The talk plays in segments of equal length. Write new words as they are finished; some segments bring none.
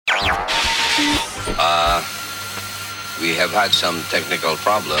We have had some technical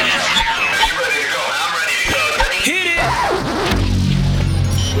problems. Hit it!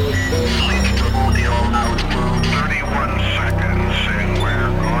 31 seconds and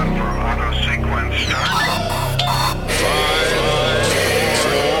we're on for auto sequence start. 5,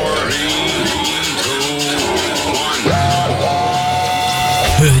 4, 3, 2,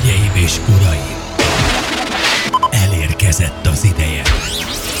 1. Hölgyeim és uraim! Elérkezett az ideje,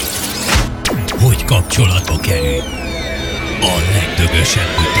 hogy kapcsolatba kerül a legdögösebb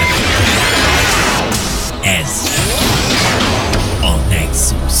ütemény. Ez a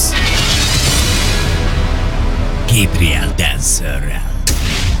Nexus. Gabriel Dancerrel.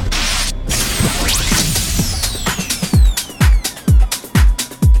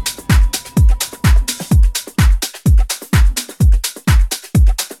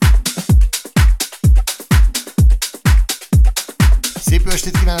 Szép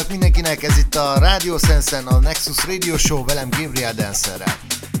estét kívánok mindenkinek, ez itt a Radio Sense-en, a Nexus Radio Show velem Gabriel Dancerrel.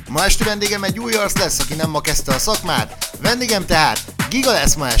 Ma este vendégem egy új arc lesz, aki nem ma kezdte a szakmát, vendégem tehát Giga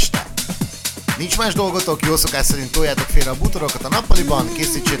lesz ma este. Nincs más dolgotok, jó szokás szerint toljátok félre a bútorokat a nappaliban,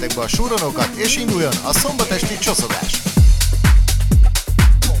 készítsétek be a súronókat, és induljon a szombatesti csoszogás!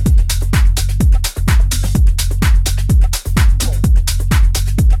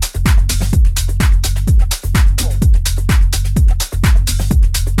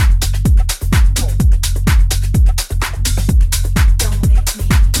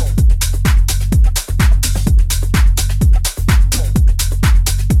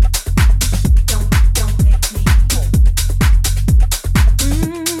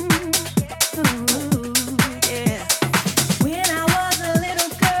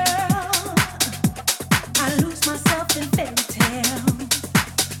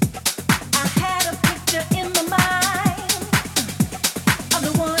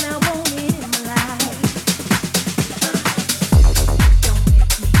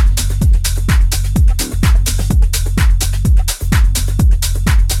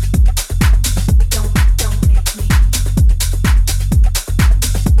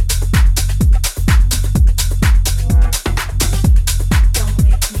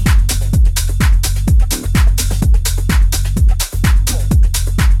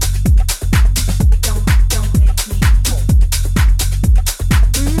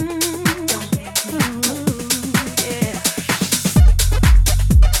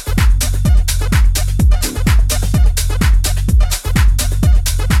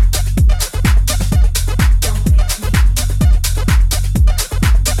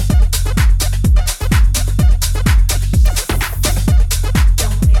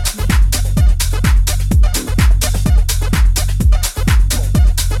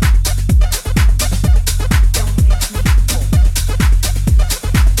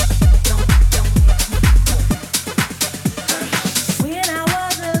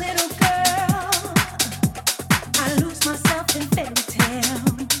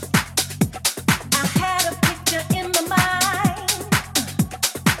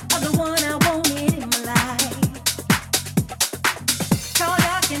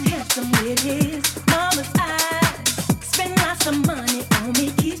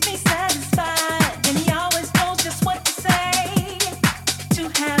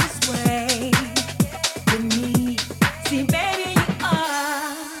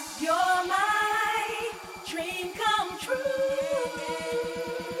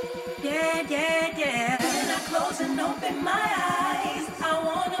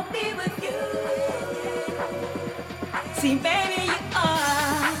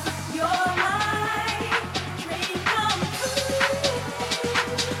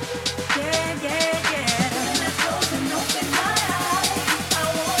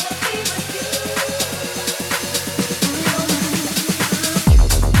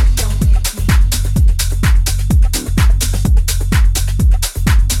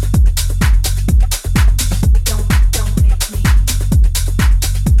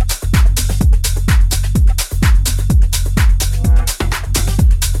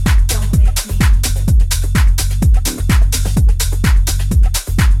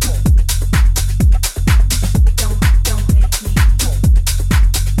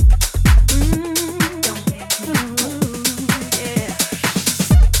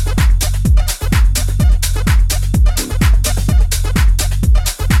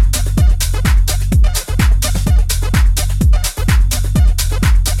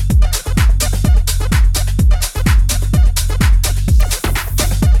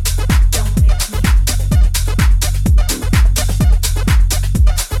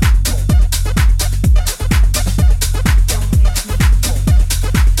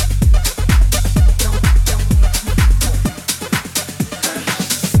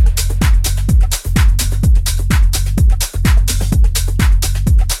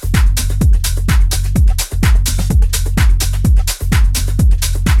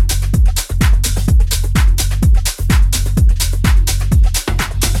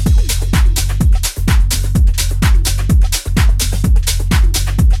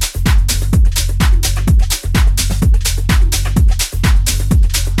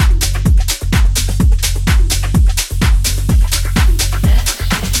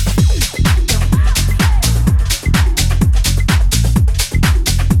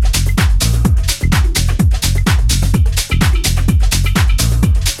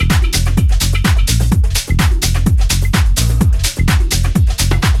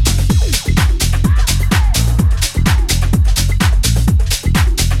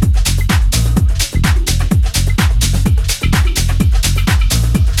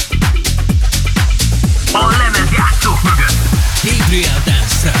 Gabriel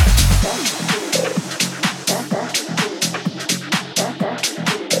Dancer.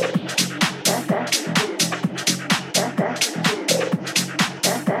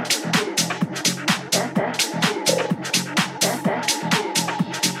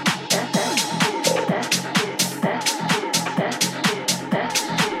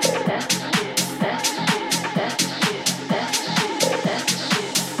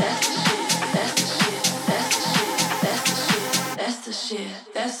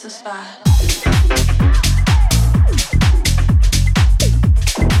 That's the spot.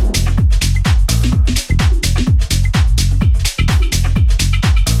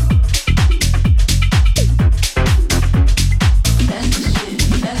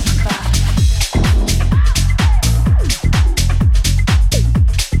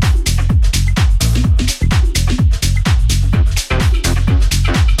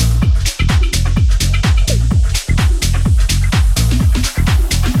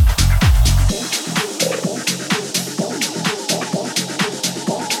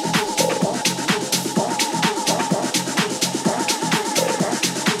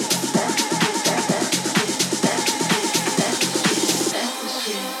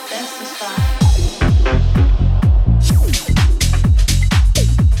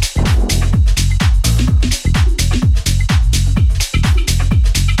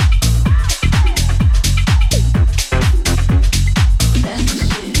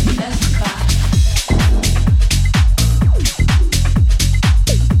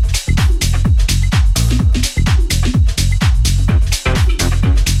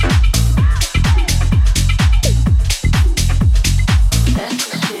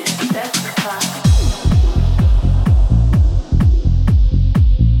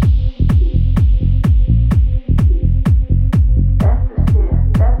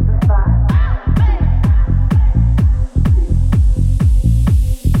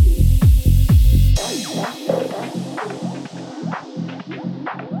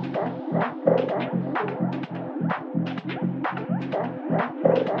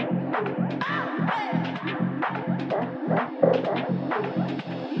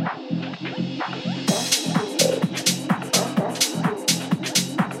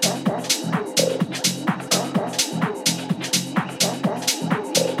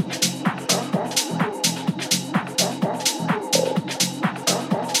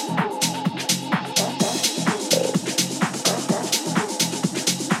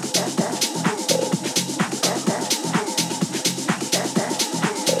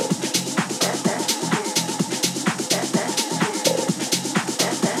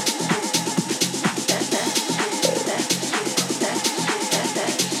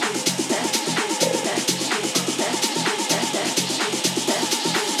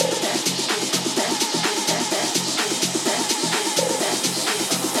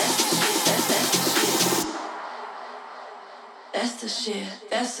 That's the shit.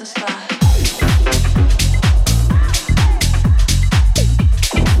 That's the spot.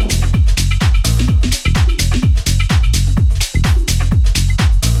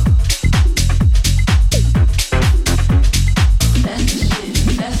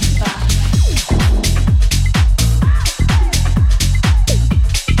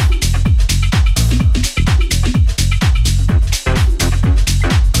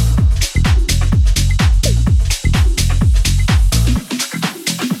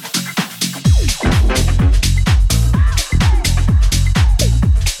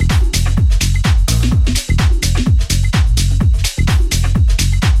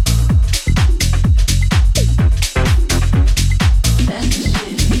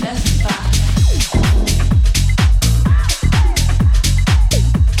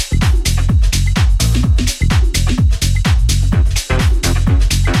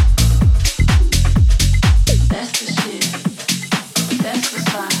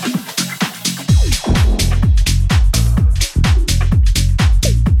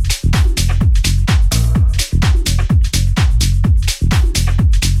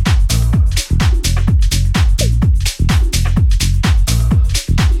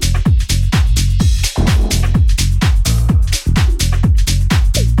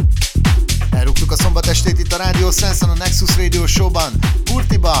 Sense a Nexus Radio Show-ban,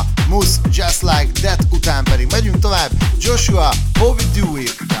 Kurtiba, Mus, Just Like That, után pedig megyünk tovább, Joshua, How We Do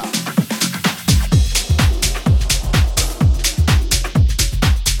It.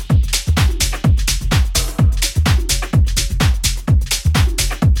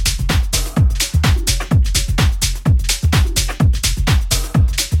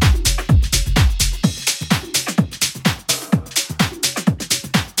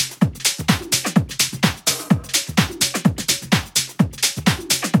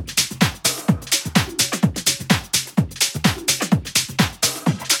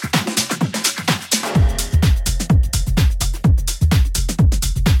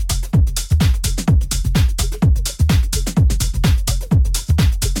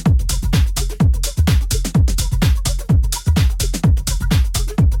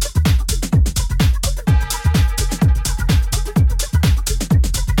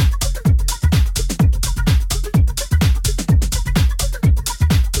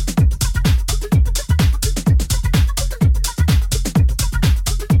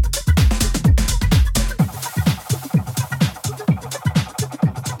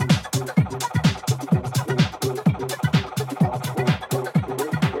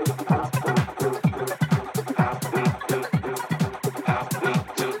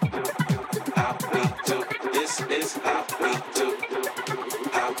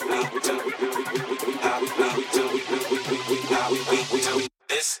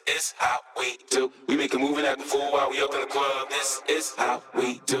 we do. We make a move and act a fool while we up in the club. This is how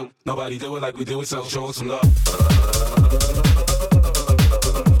we do. Nobody do it like we do it, so show us some love.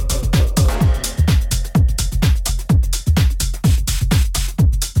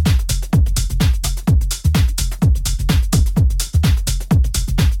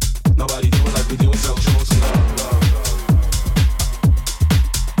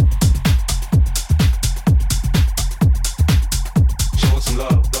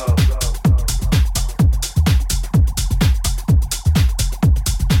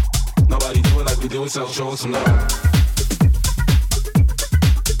 So show us some love.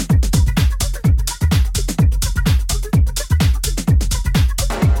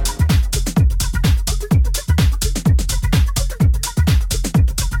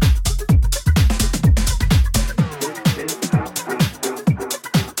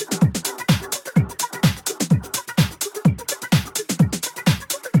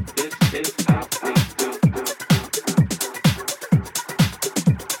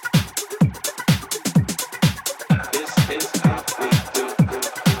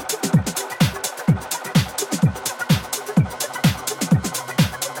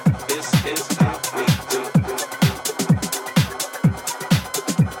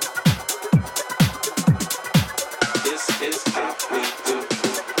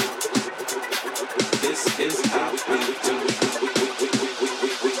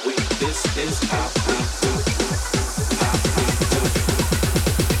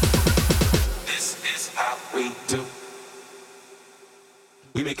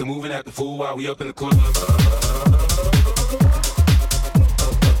 While we up in the club.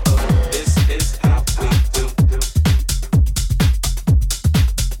 This is how we do.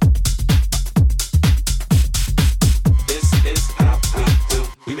 This is how we do.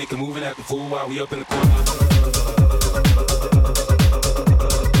 We make a move and act a fool while we up in the club.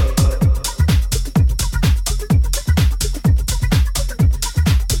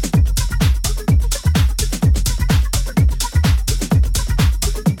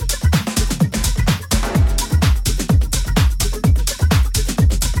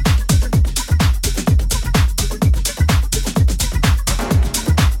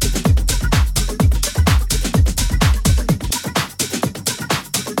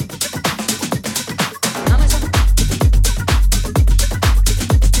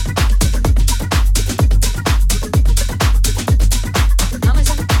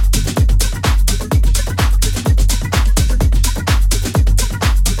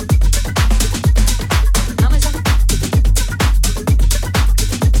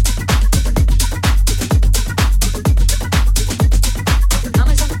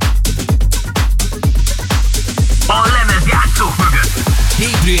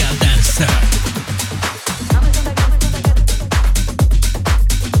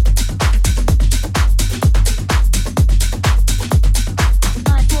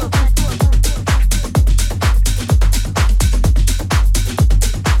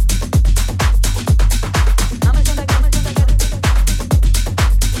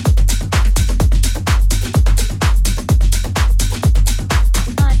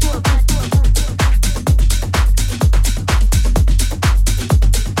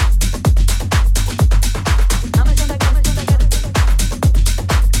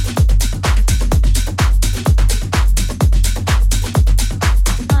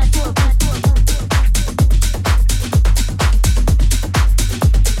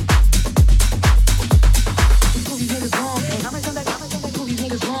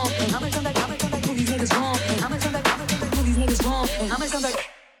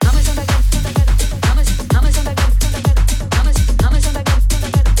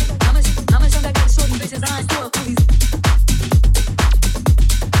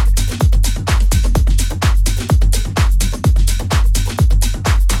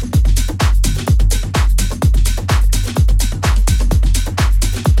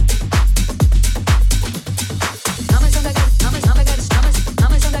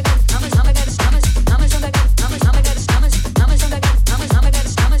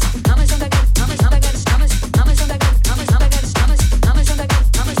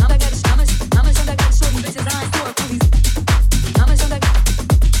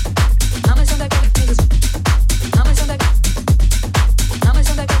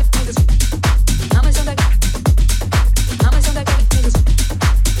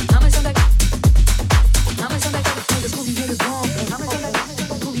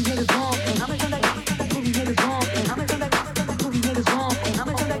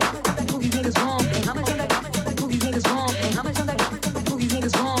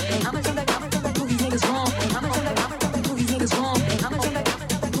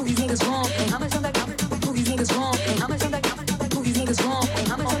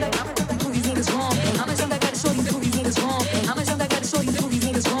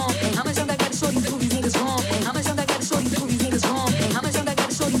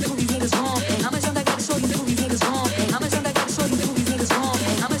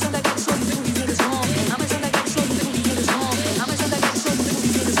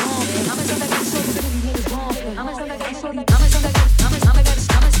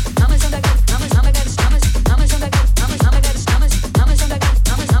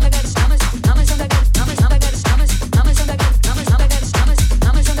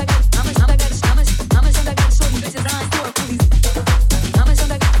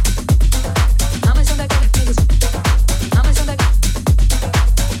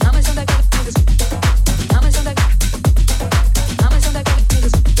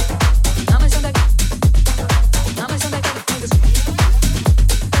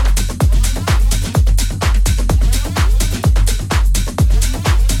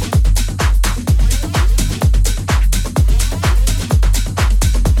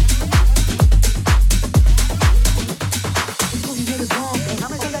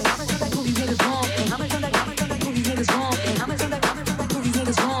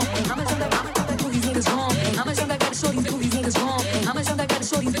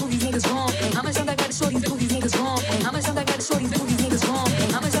 shorties do these niggas wrong? How much time I got shorties do these niggas wrong? How much time I got shorties do these niggas wrong?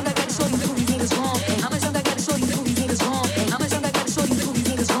 How much time I got shorties do these niggas wrong? How much time I got shorties do these niggas wrong? How much time I got shorties do these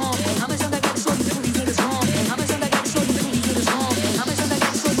niggas wrong? How much time I got shorties do these niggas wrong? How much time I got shorties do these niggas wrong? How much time I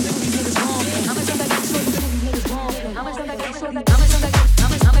got shorties do these niggas wrong? How much time I got shorties do these niggas wrong? How much time I got shorties how much time I got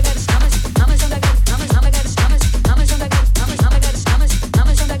how much time I got how much how much time I got how much time I got how much how much time I got how much time I got how much how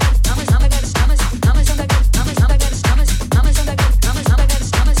much time I got how much time I got how much how much time I got how much time I got how much how much time I got how much time I got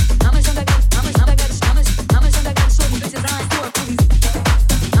how much how much time I got how much time I got how much how much time I got shorty bitches on for movies.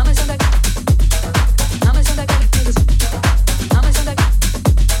 How much time I got how much time I got niggas how much time I got how much time I got niggas how much time I got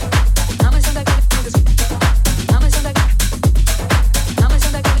how much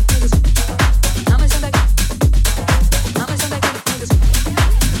time I got niggas how much time I got how much time I got niggas.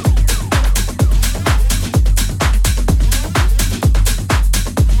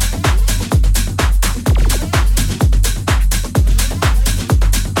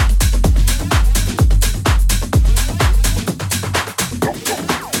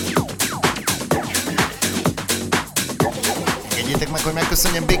 Engedjétek meg, hogy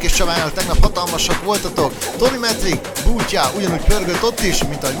megköszönjem Békés Csabának, tegnap hatalmasak voltatok. Tony Metric bútja ugyanúgy pörgött ott is,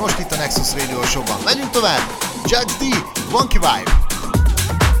 mint ahogy most itt a Nexus Radio Show-ban. Megyünk tovább! Jax D, Wonky Vibe!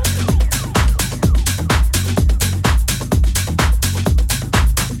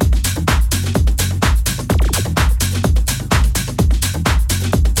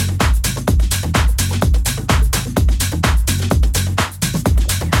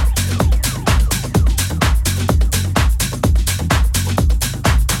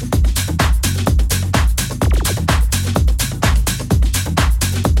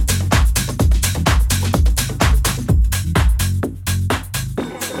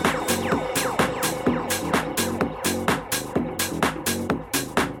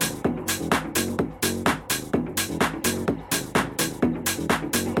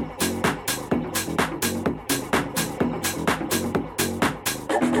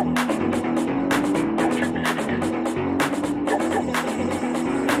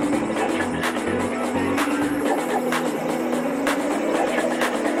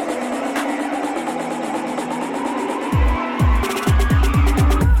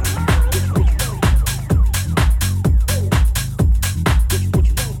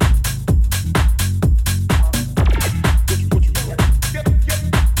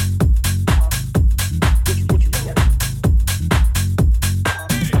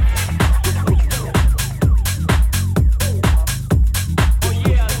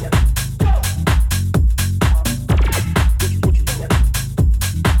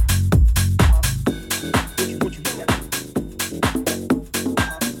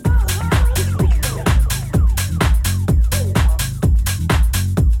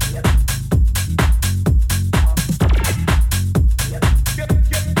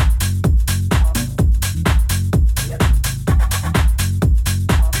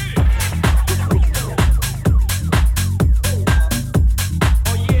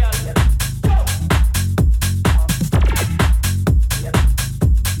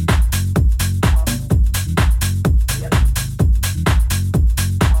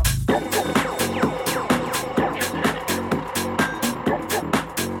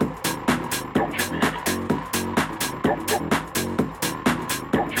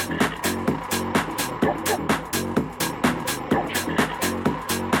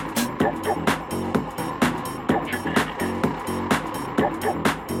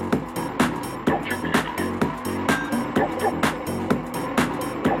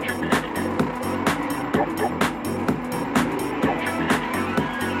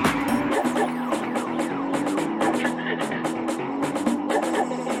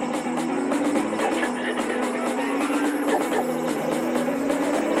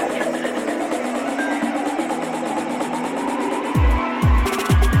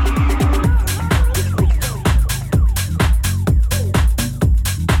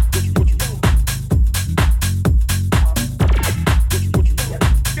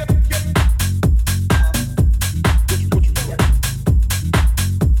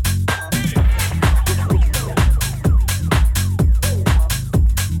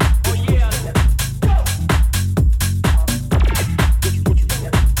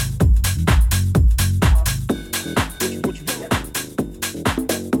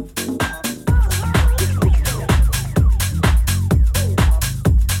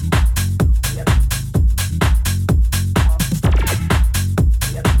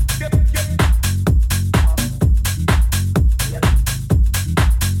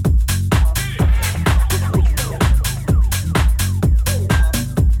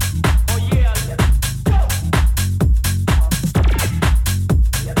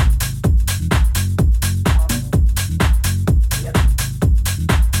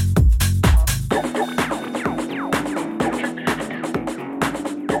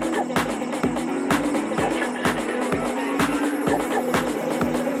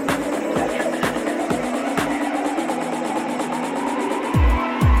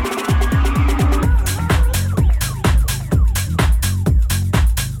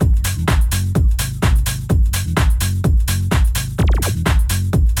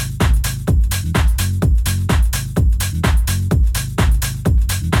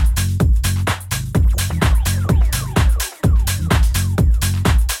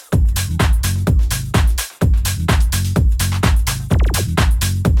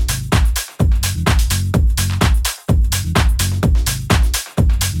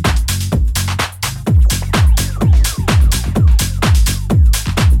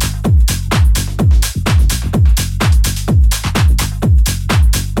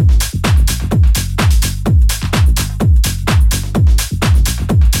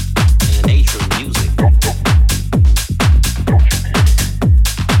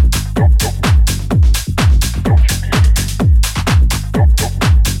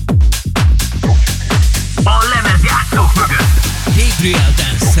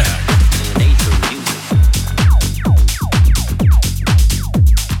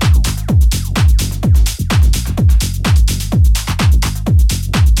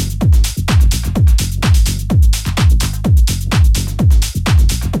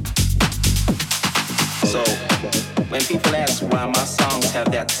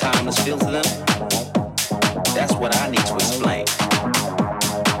 timeless feel to them? That's what I need to explain.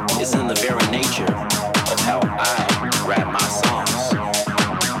 It's in the very nature of how I rap my songs.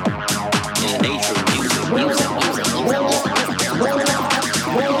 In the nature of music, music.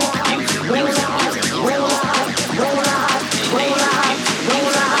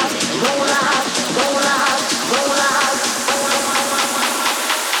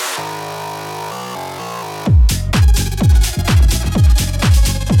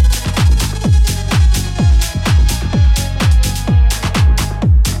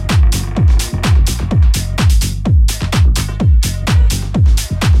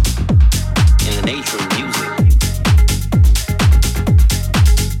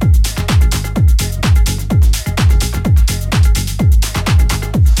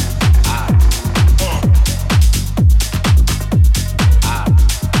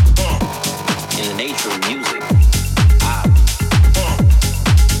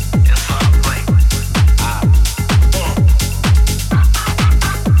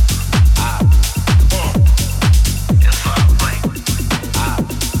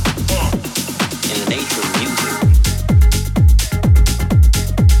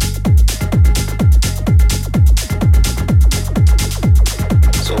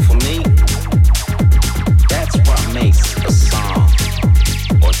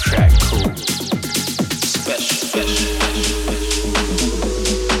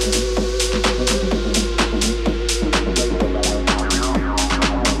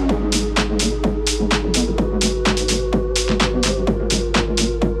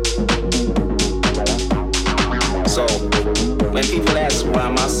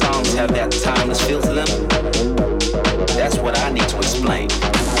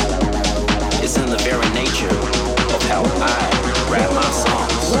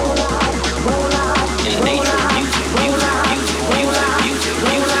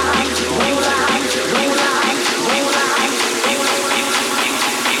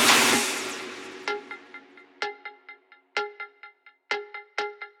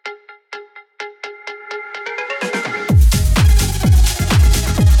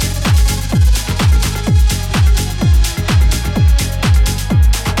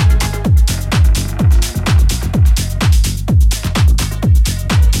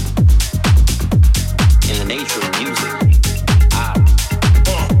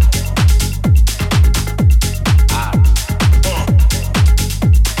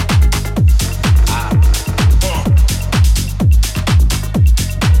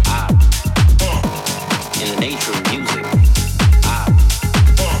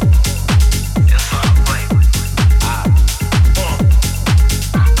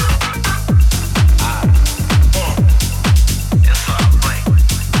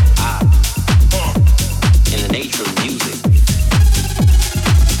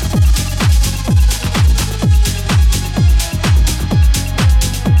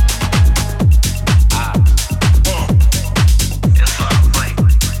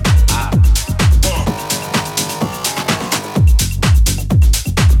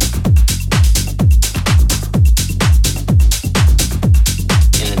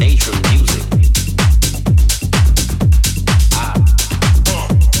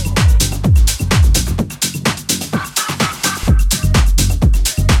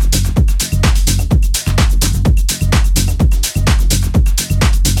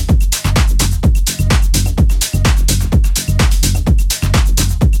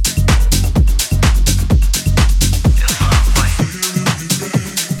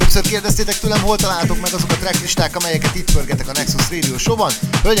 Kérdeztétek tőlem, hol találtok meg azok a tracklisták, amelyeket itt pörgetek a Nexus Radio Show-ban.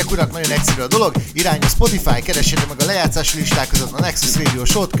 Hölgyek, urak, nagyon egyszerű a dolog, irány a Spotify, keressétek meg a lejátszási listák között a Nexus Radio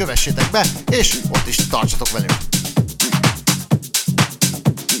Show-t, kövessétek be, és ott is tartsatok velünk.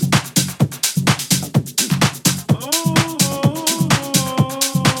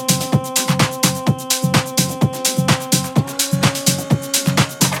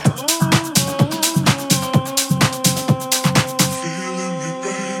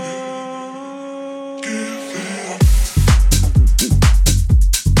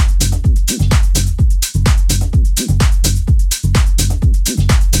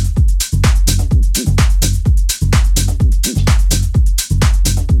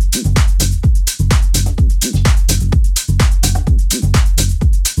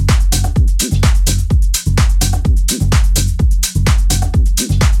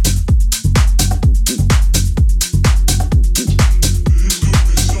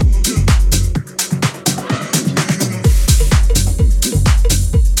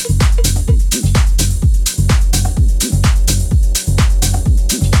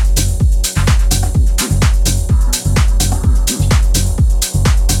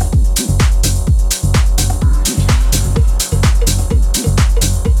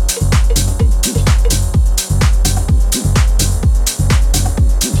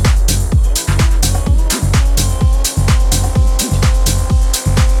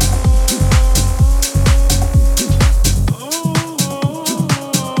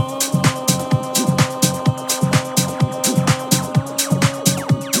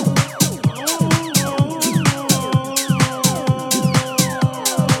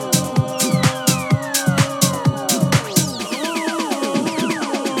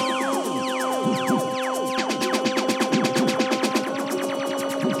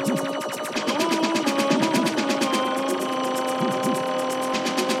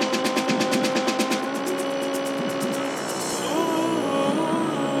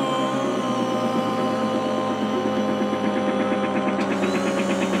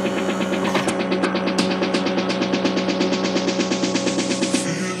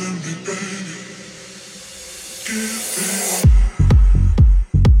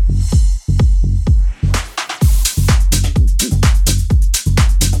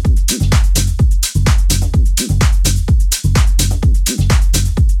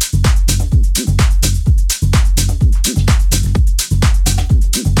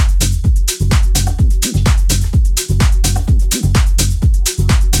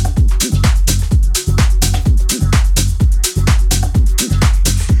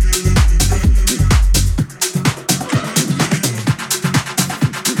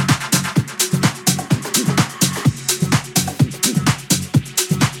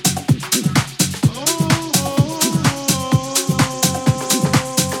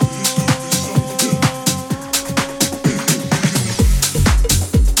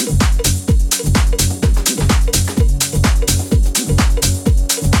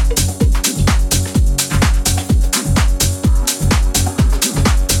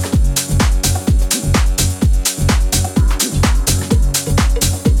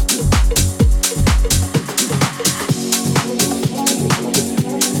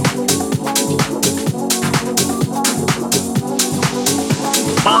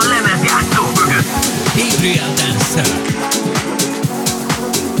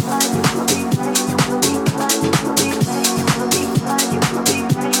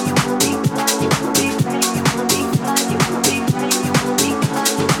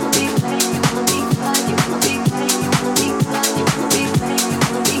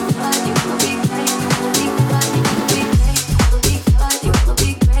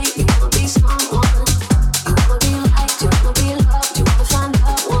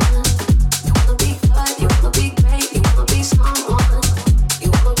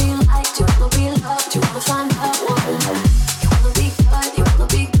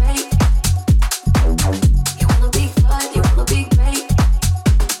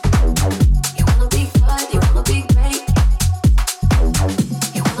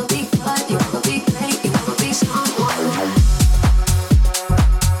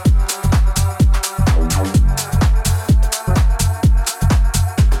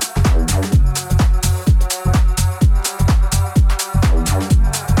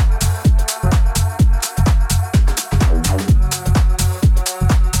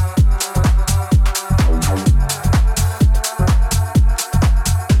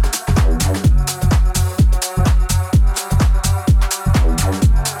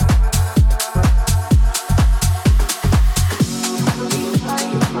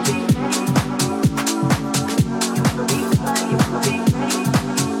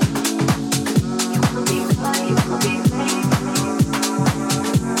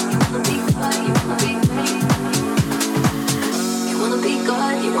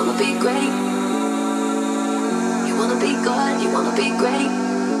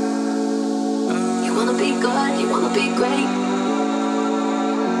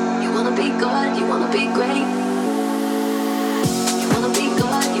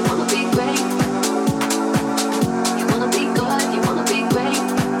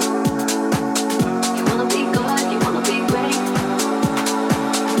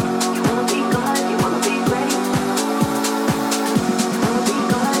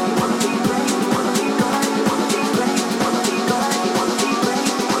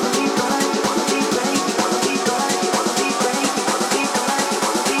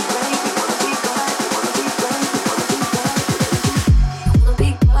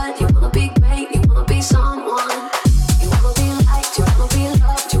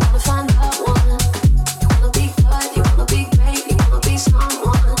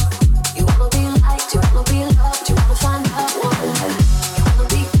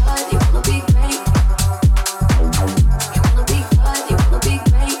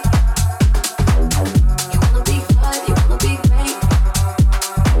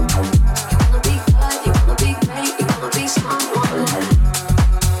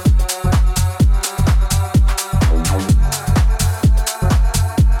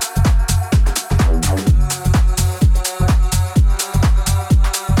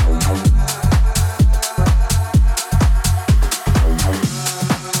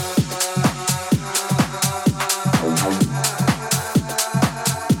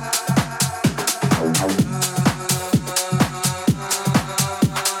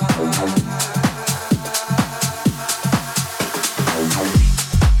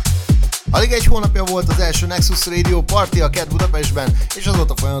 Alig egy hónapja volt az első Nexus Radio Party a Cat Budapestben, és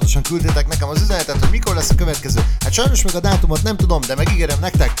azóta folyamatosan küldtétek nekem az üzenetet, hogy mikor lesz a következő. Hát sajnos még a dátumot nem tudom, de megígérem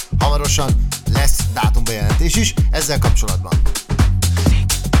nektek, hamarosan lesz dátumbejelentés is ezzel kapcsolatban.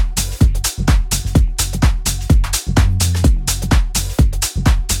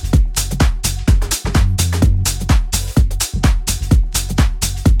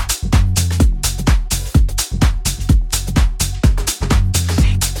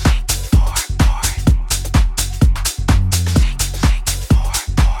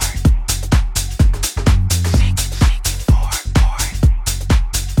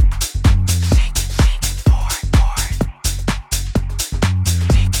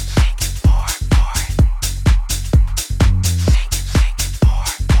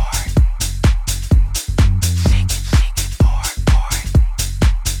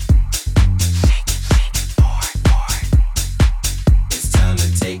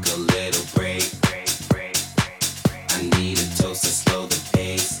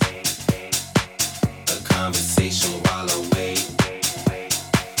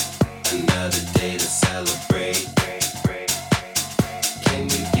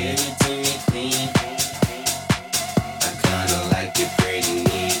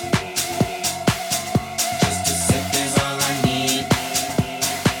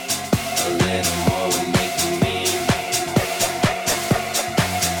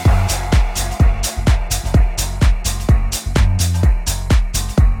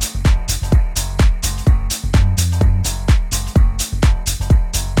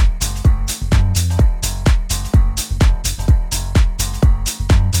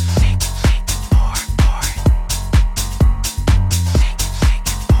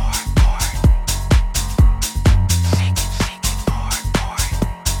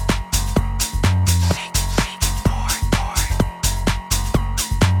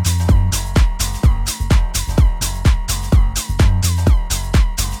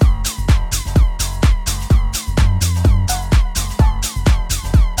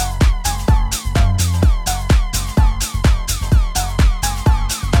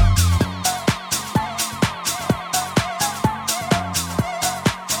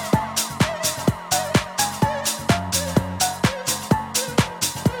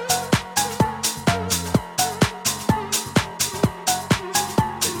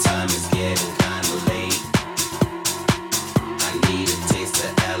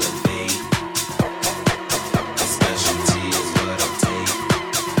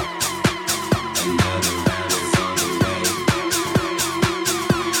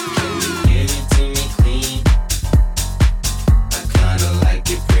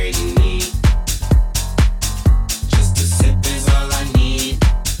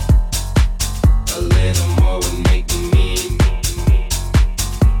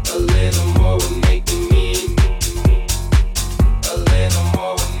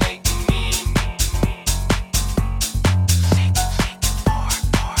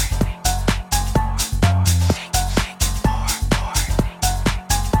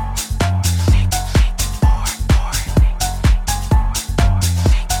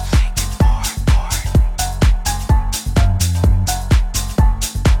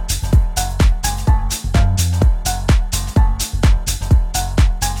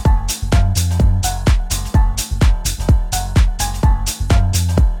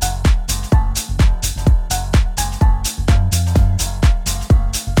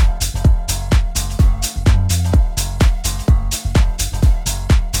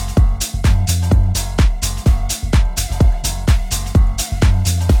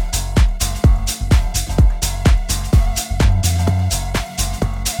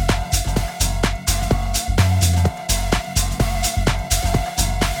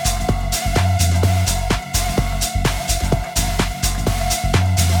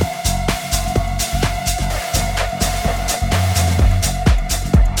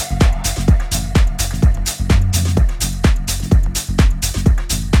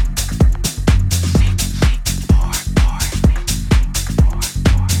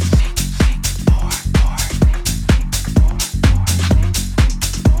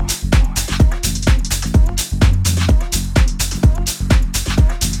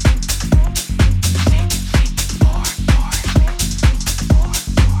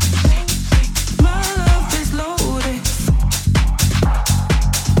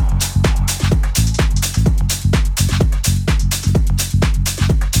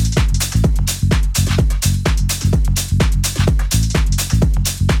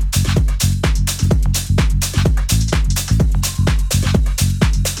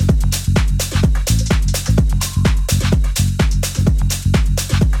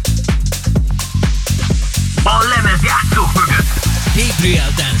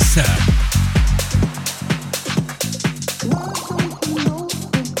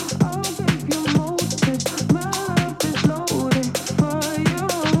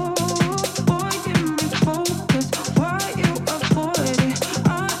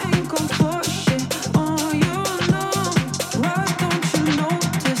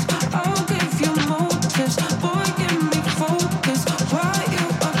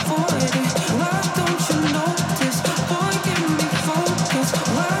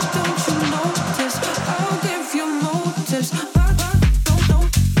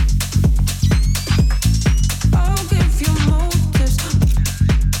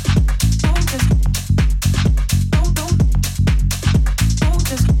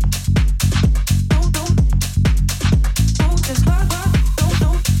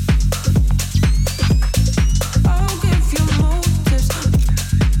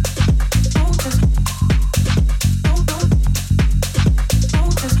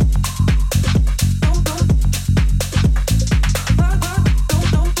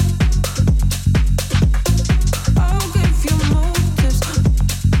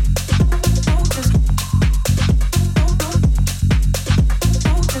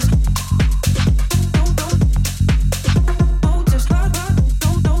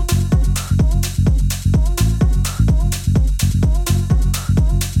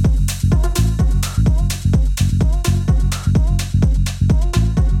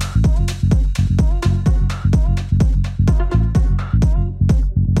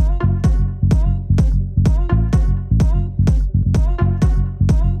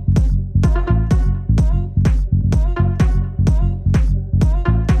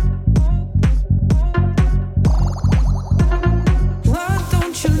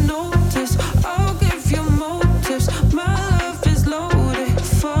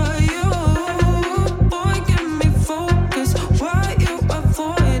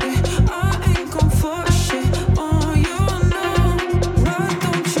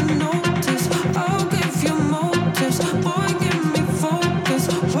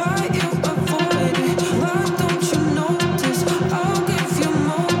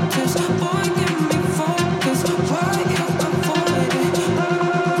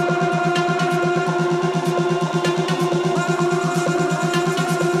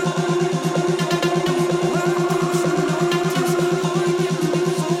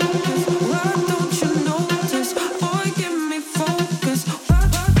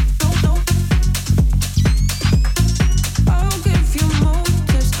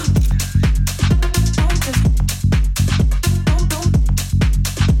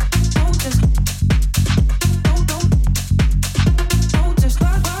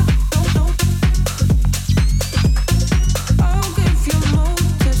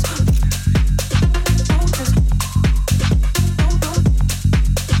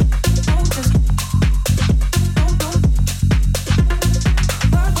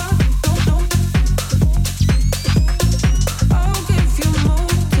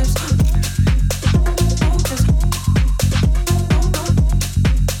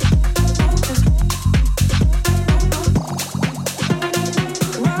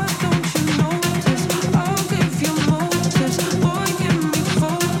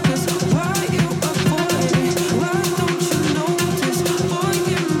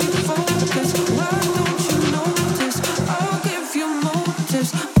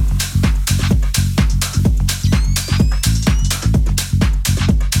 captives.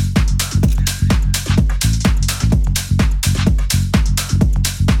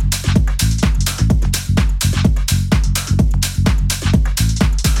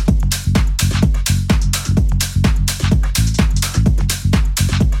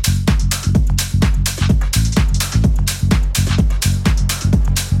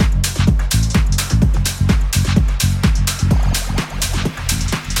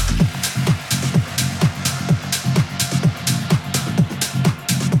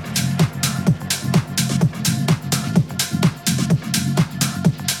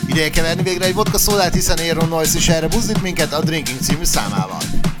 Ideje keverni végre egy vodka szódát, hiszen Aaron Noyce is erre buzdít minket a Drinking című számával.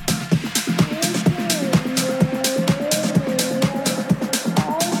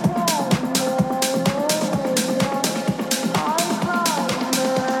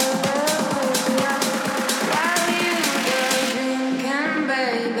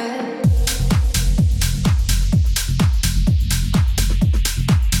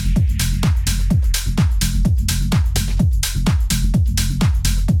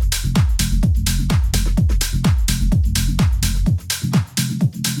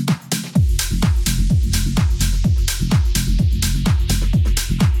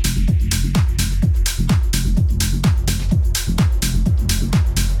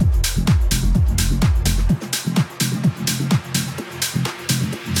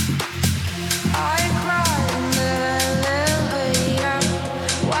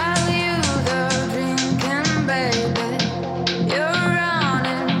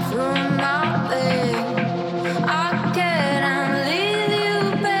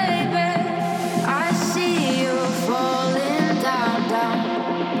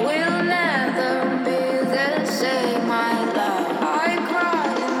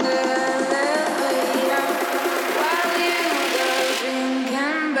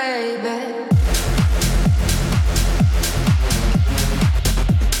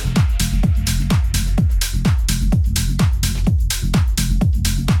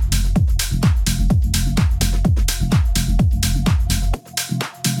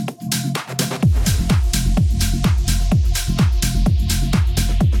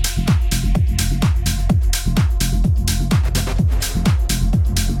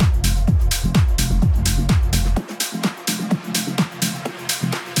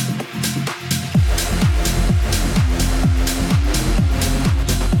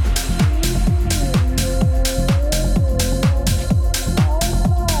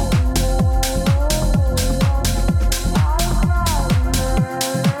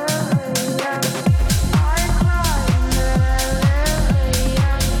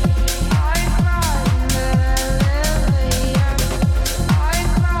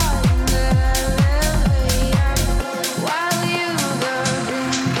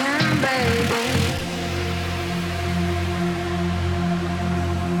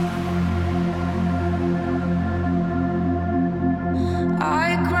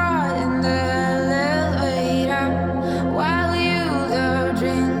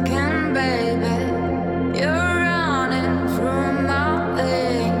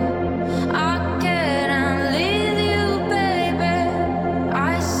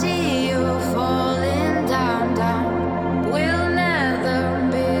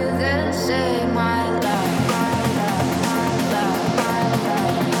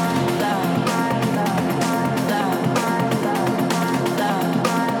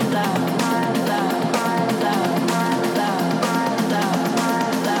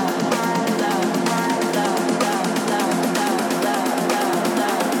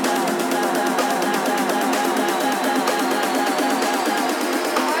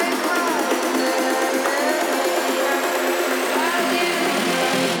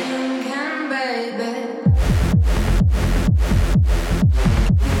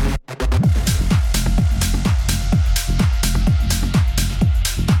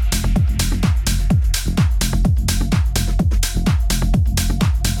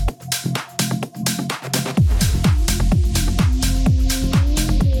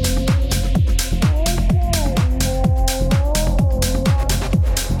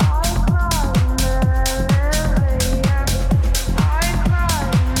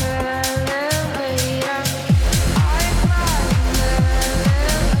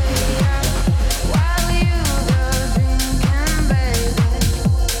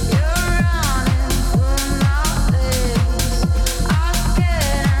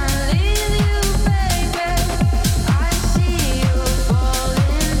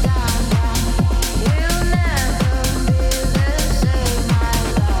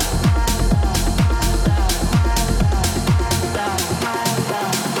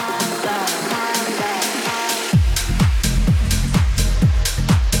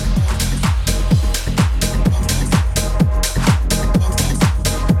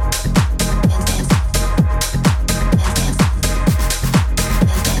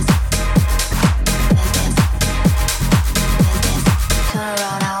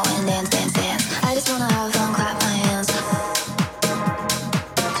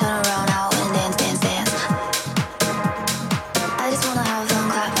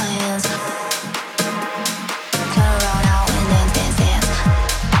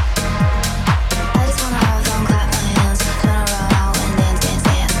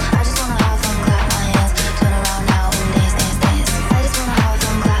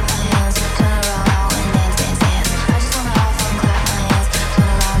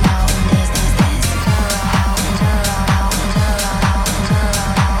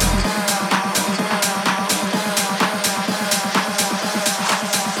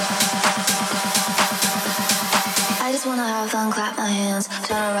 have fun, clap my hands,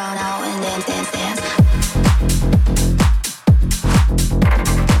 turn around now and dance, dance, dance.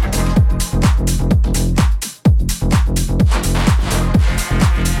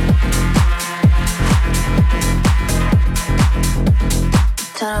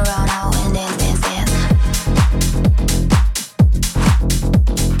 Turn around now and dance, dance, dance.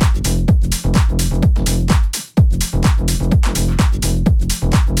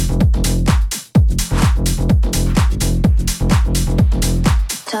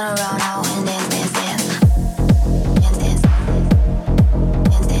 Turn around now and dance, dance, dance. Dance, dance.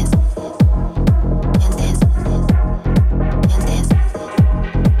 Dance, dance. Dance, dance. Dance, dance.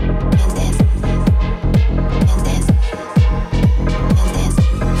 Dance, dance. Dance, dance. Dance, dance.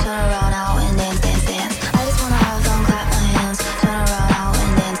 Turn around now and dance, dance, dance. I just wanna have fun, clap my hands. Turn around now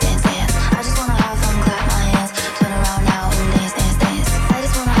and dance, dance, dance. I just wanna have fun, clap my hands. Turn around now and dance, dance, dance. I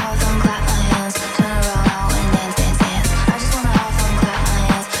just wanna have fun, clap my hands. Turn around now and dance, dance, dance. I just wanna have fun, clap my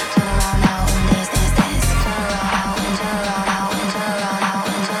hands. Turn around now and dance, dance, dance. Turn around now and turn around now and turn around now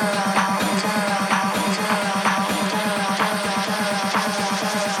and turn around now and turn around now and turn around now and turn around, turn around.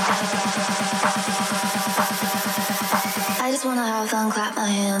 I just wanna have fun, clap my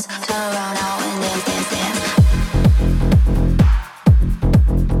hands. Turn around now and dance, dance, dance.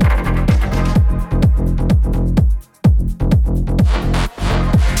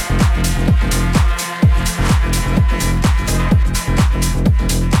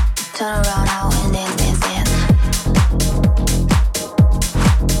 Turn around now and dance, dance, dance.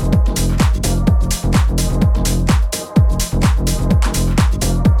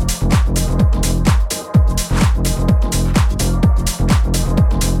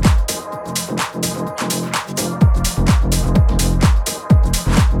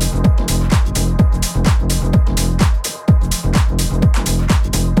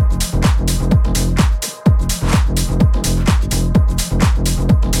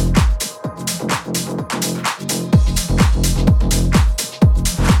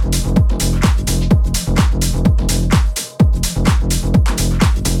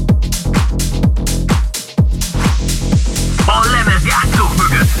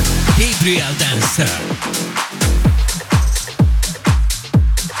 Gabriel Dancer.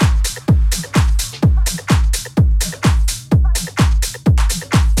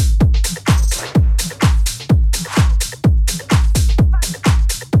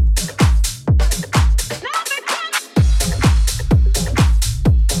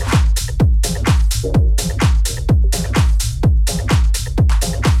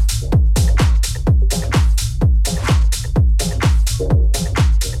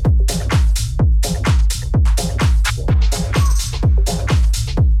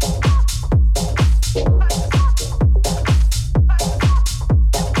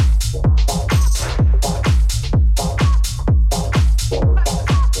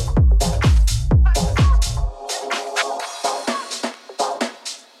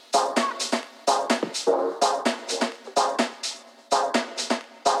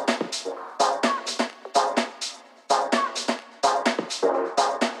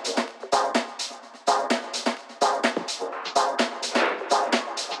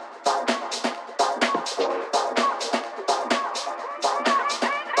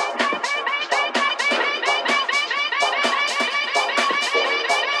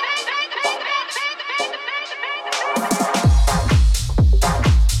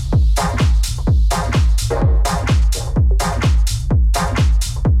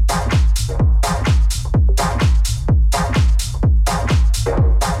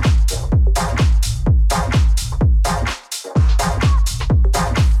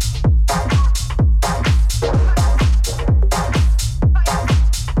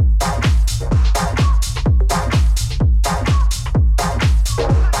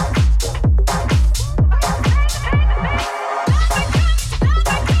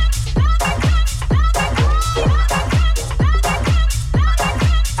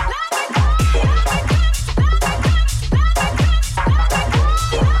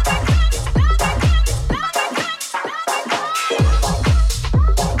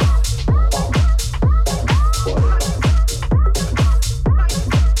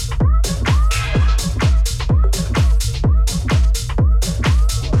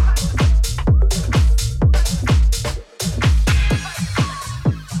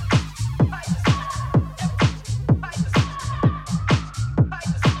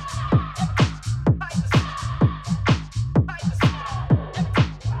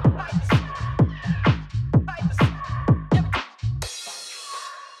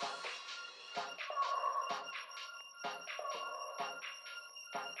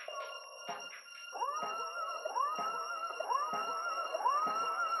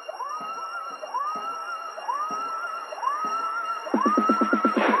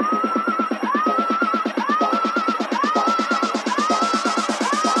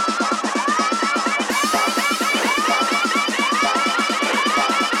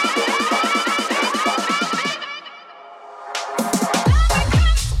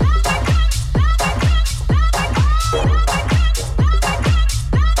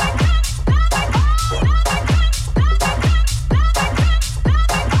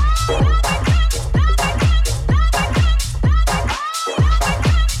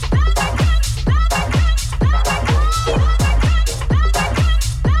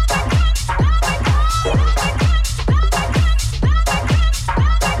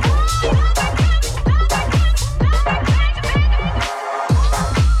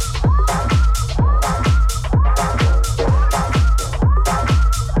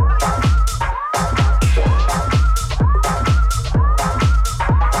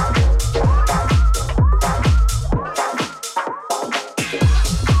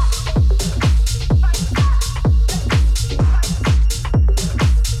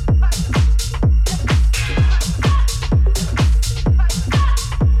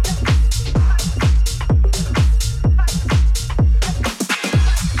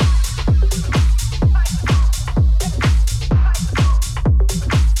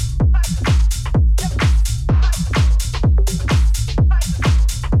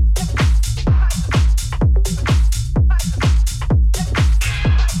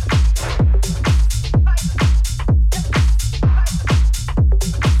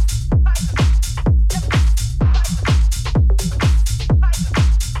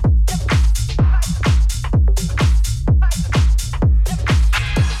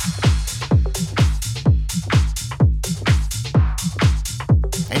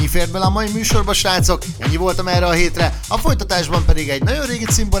 fért bele a mai műsorba, srácok, ennyi voltam erre a hétre, a folytatásban pedig egy nagyon régi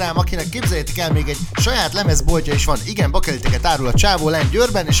cimborám, akinek képzeljétek el, még egy saját lemezboltja is van, igen, bakeliteket árul a csávó lent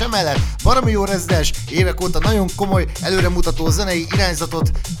Győrben, és emellett baromi jó rezidens, évek óta nagyon komoly, előremutató zenei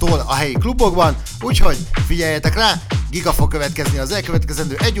irányzatot tol a helyi klubokban, úgyhogy figyeljetek rá, Giga fog következni az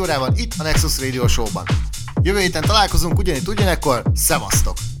elkövetkezendő 1 órában itt a Nexus Radio Show-ban. Jövő héten találkozunk ugyanekkor,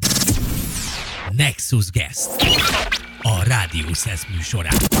 szevasztok! Nexus Guest, a Rádió Sense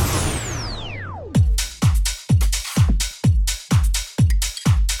műsorán.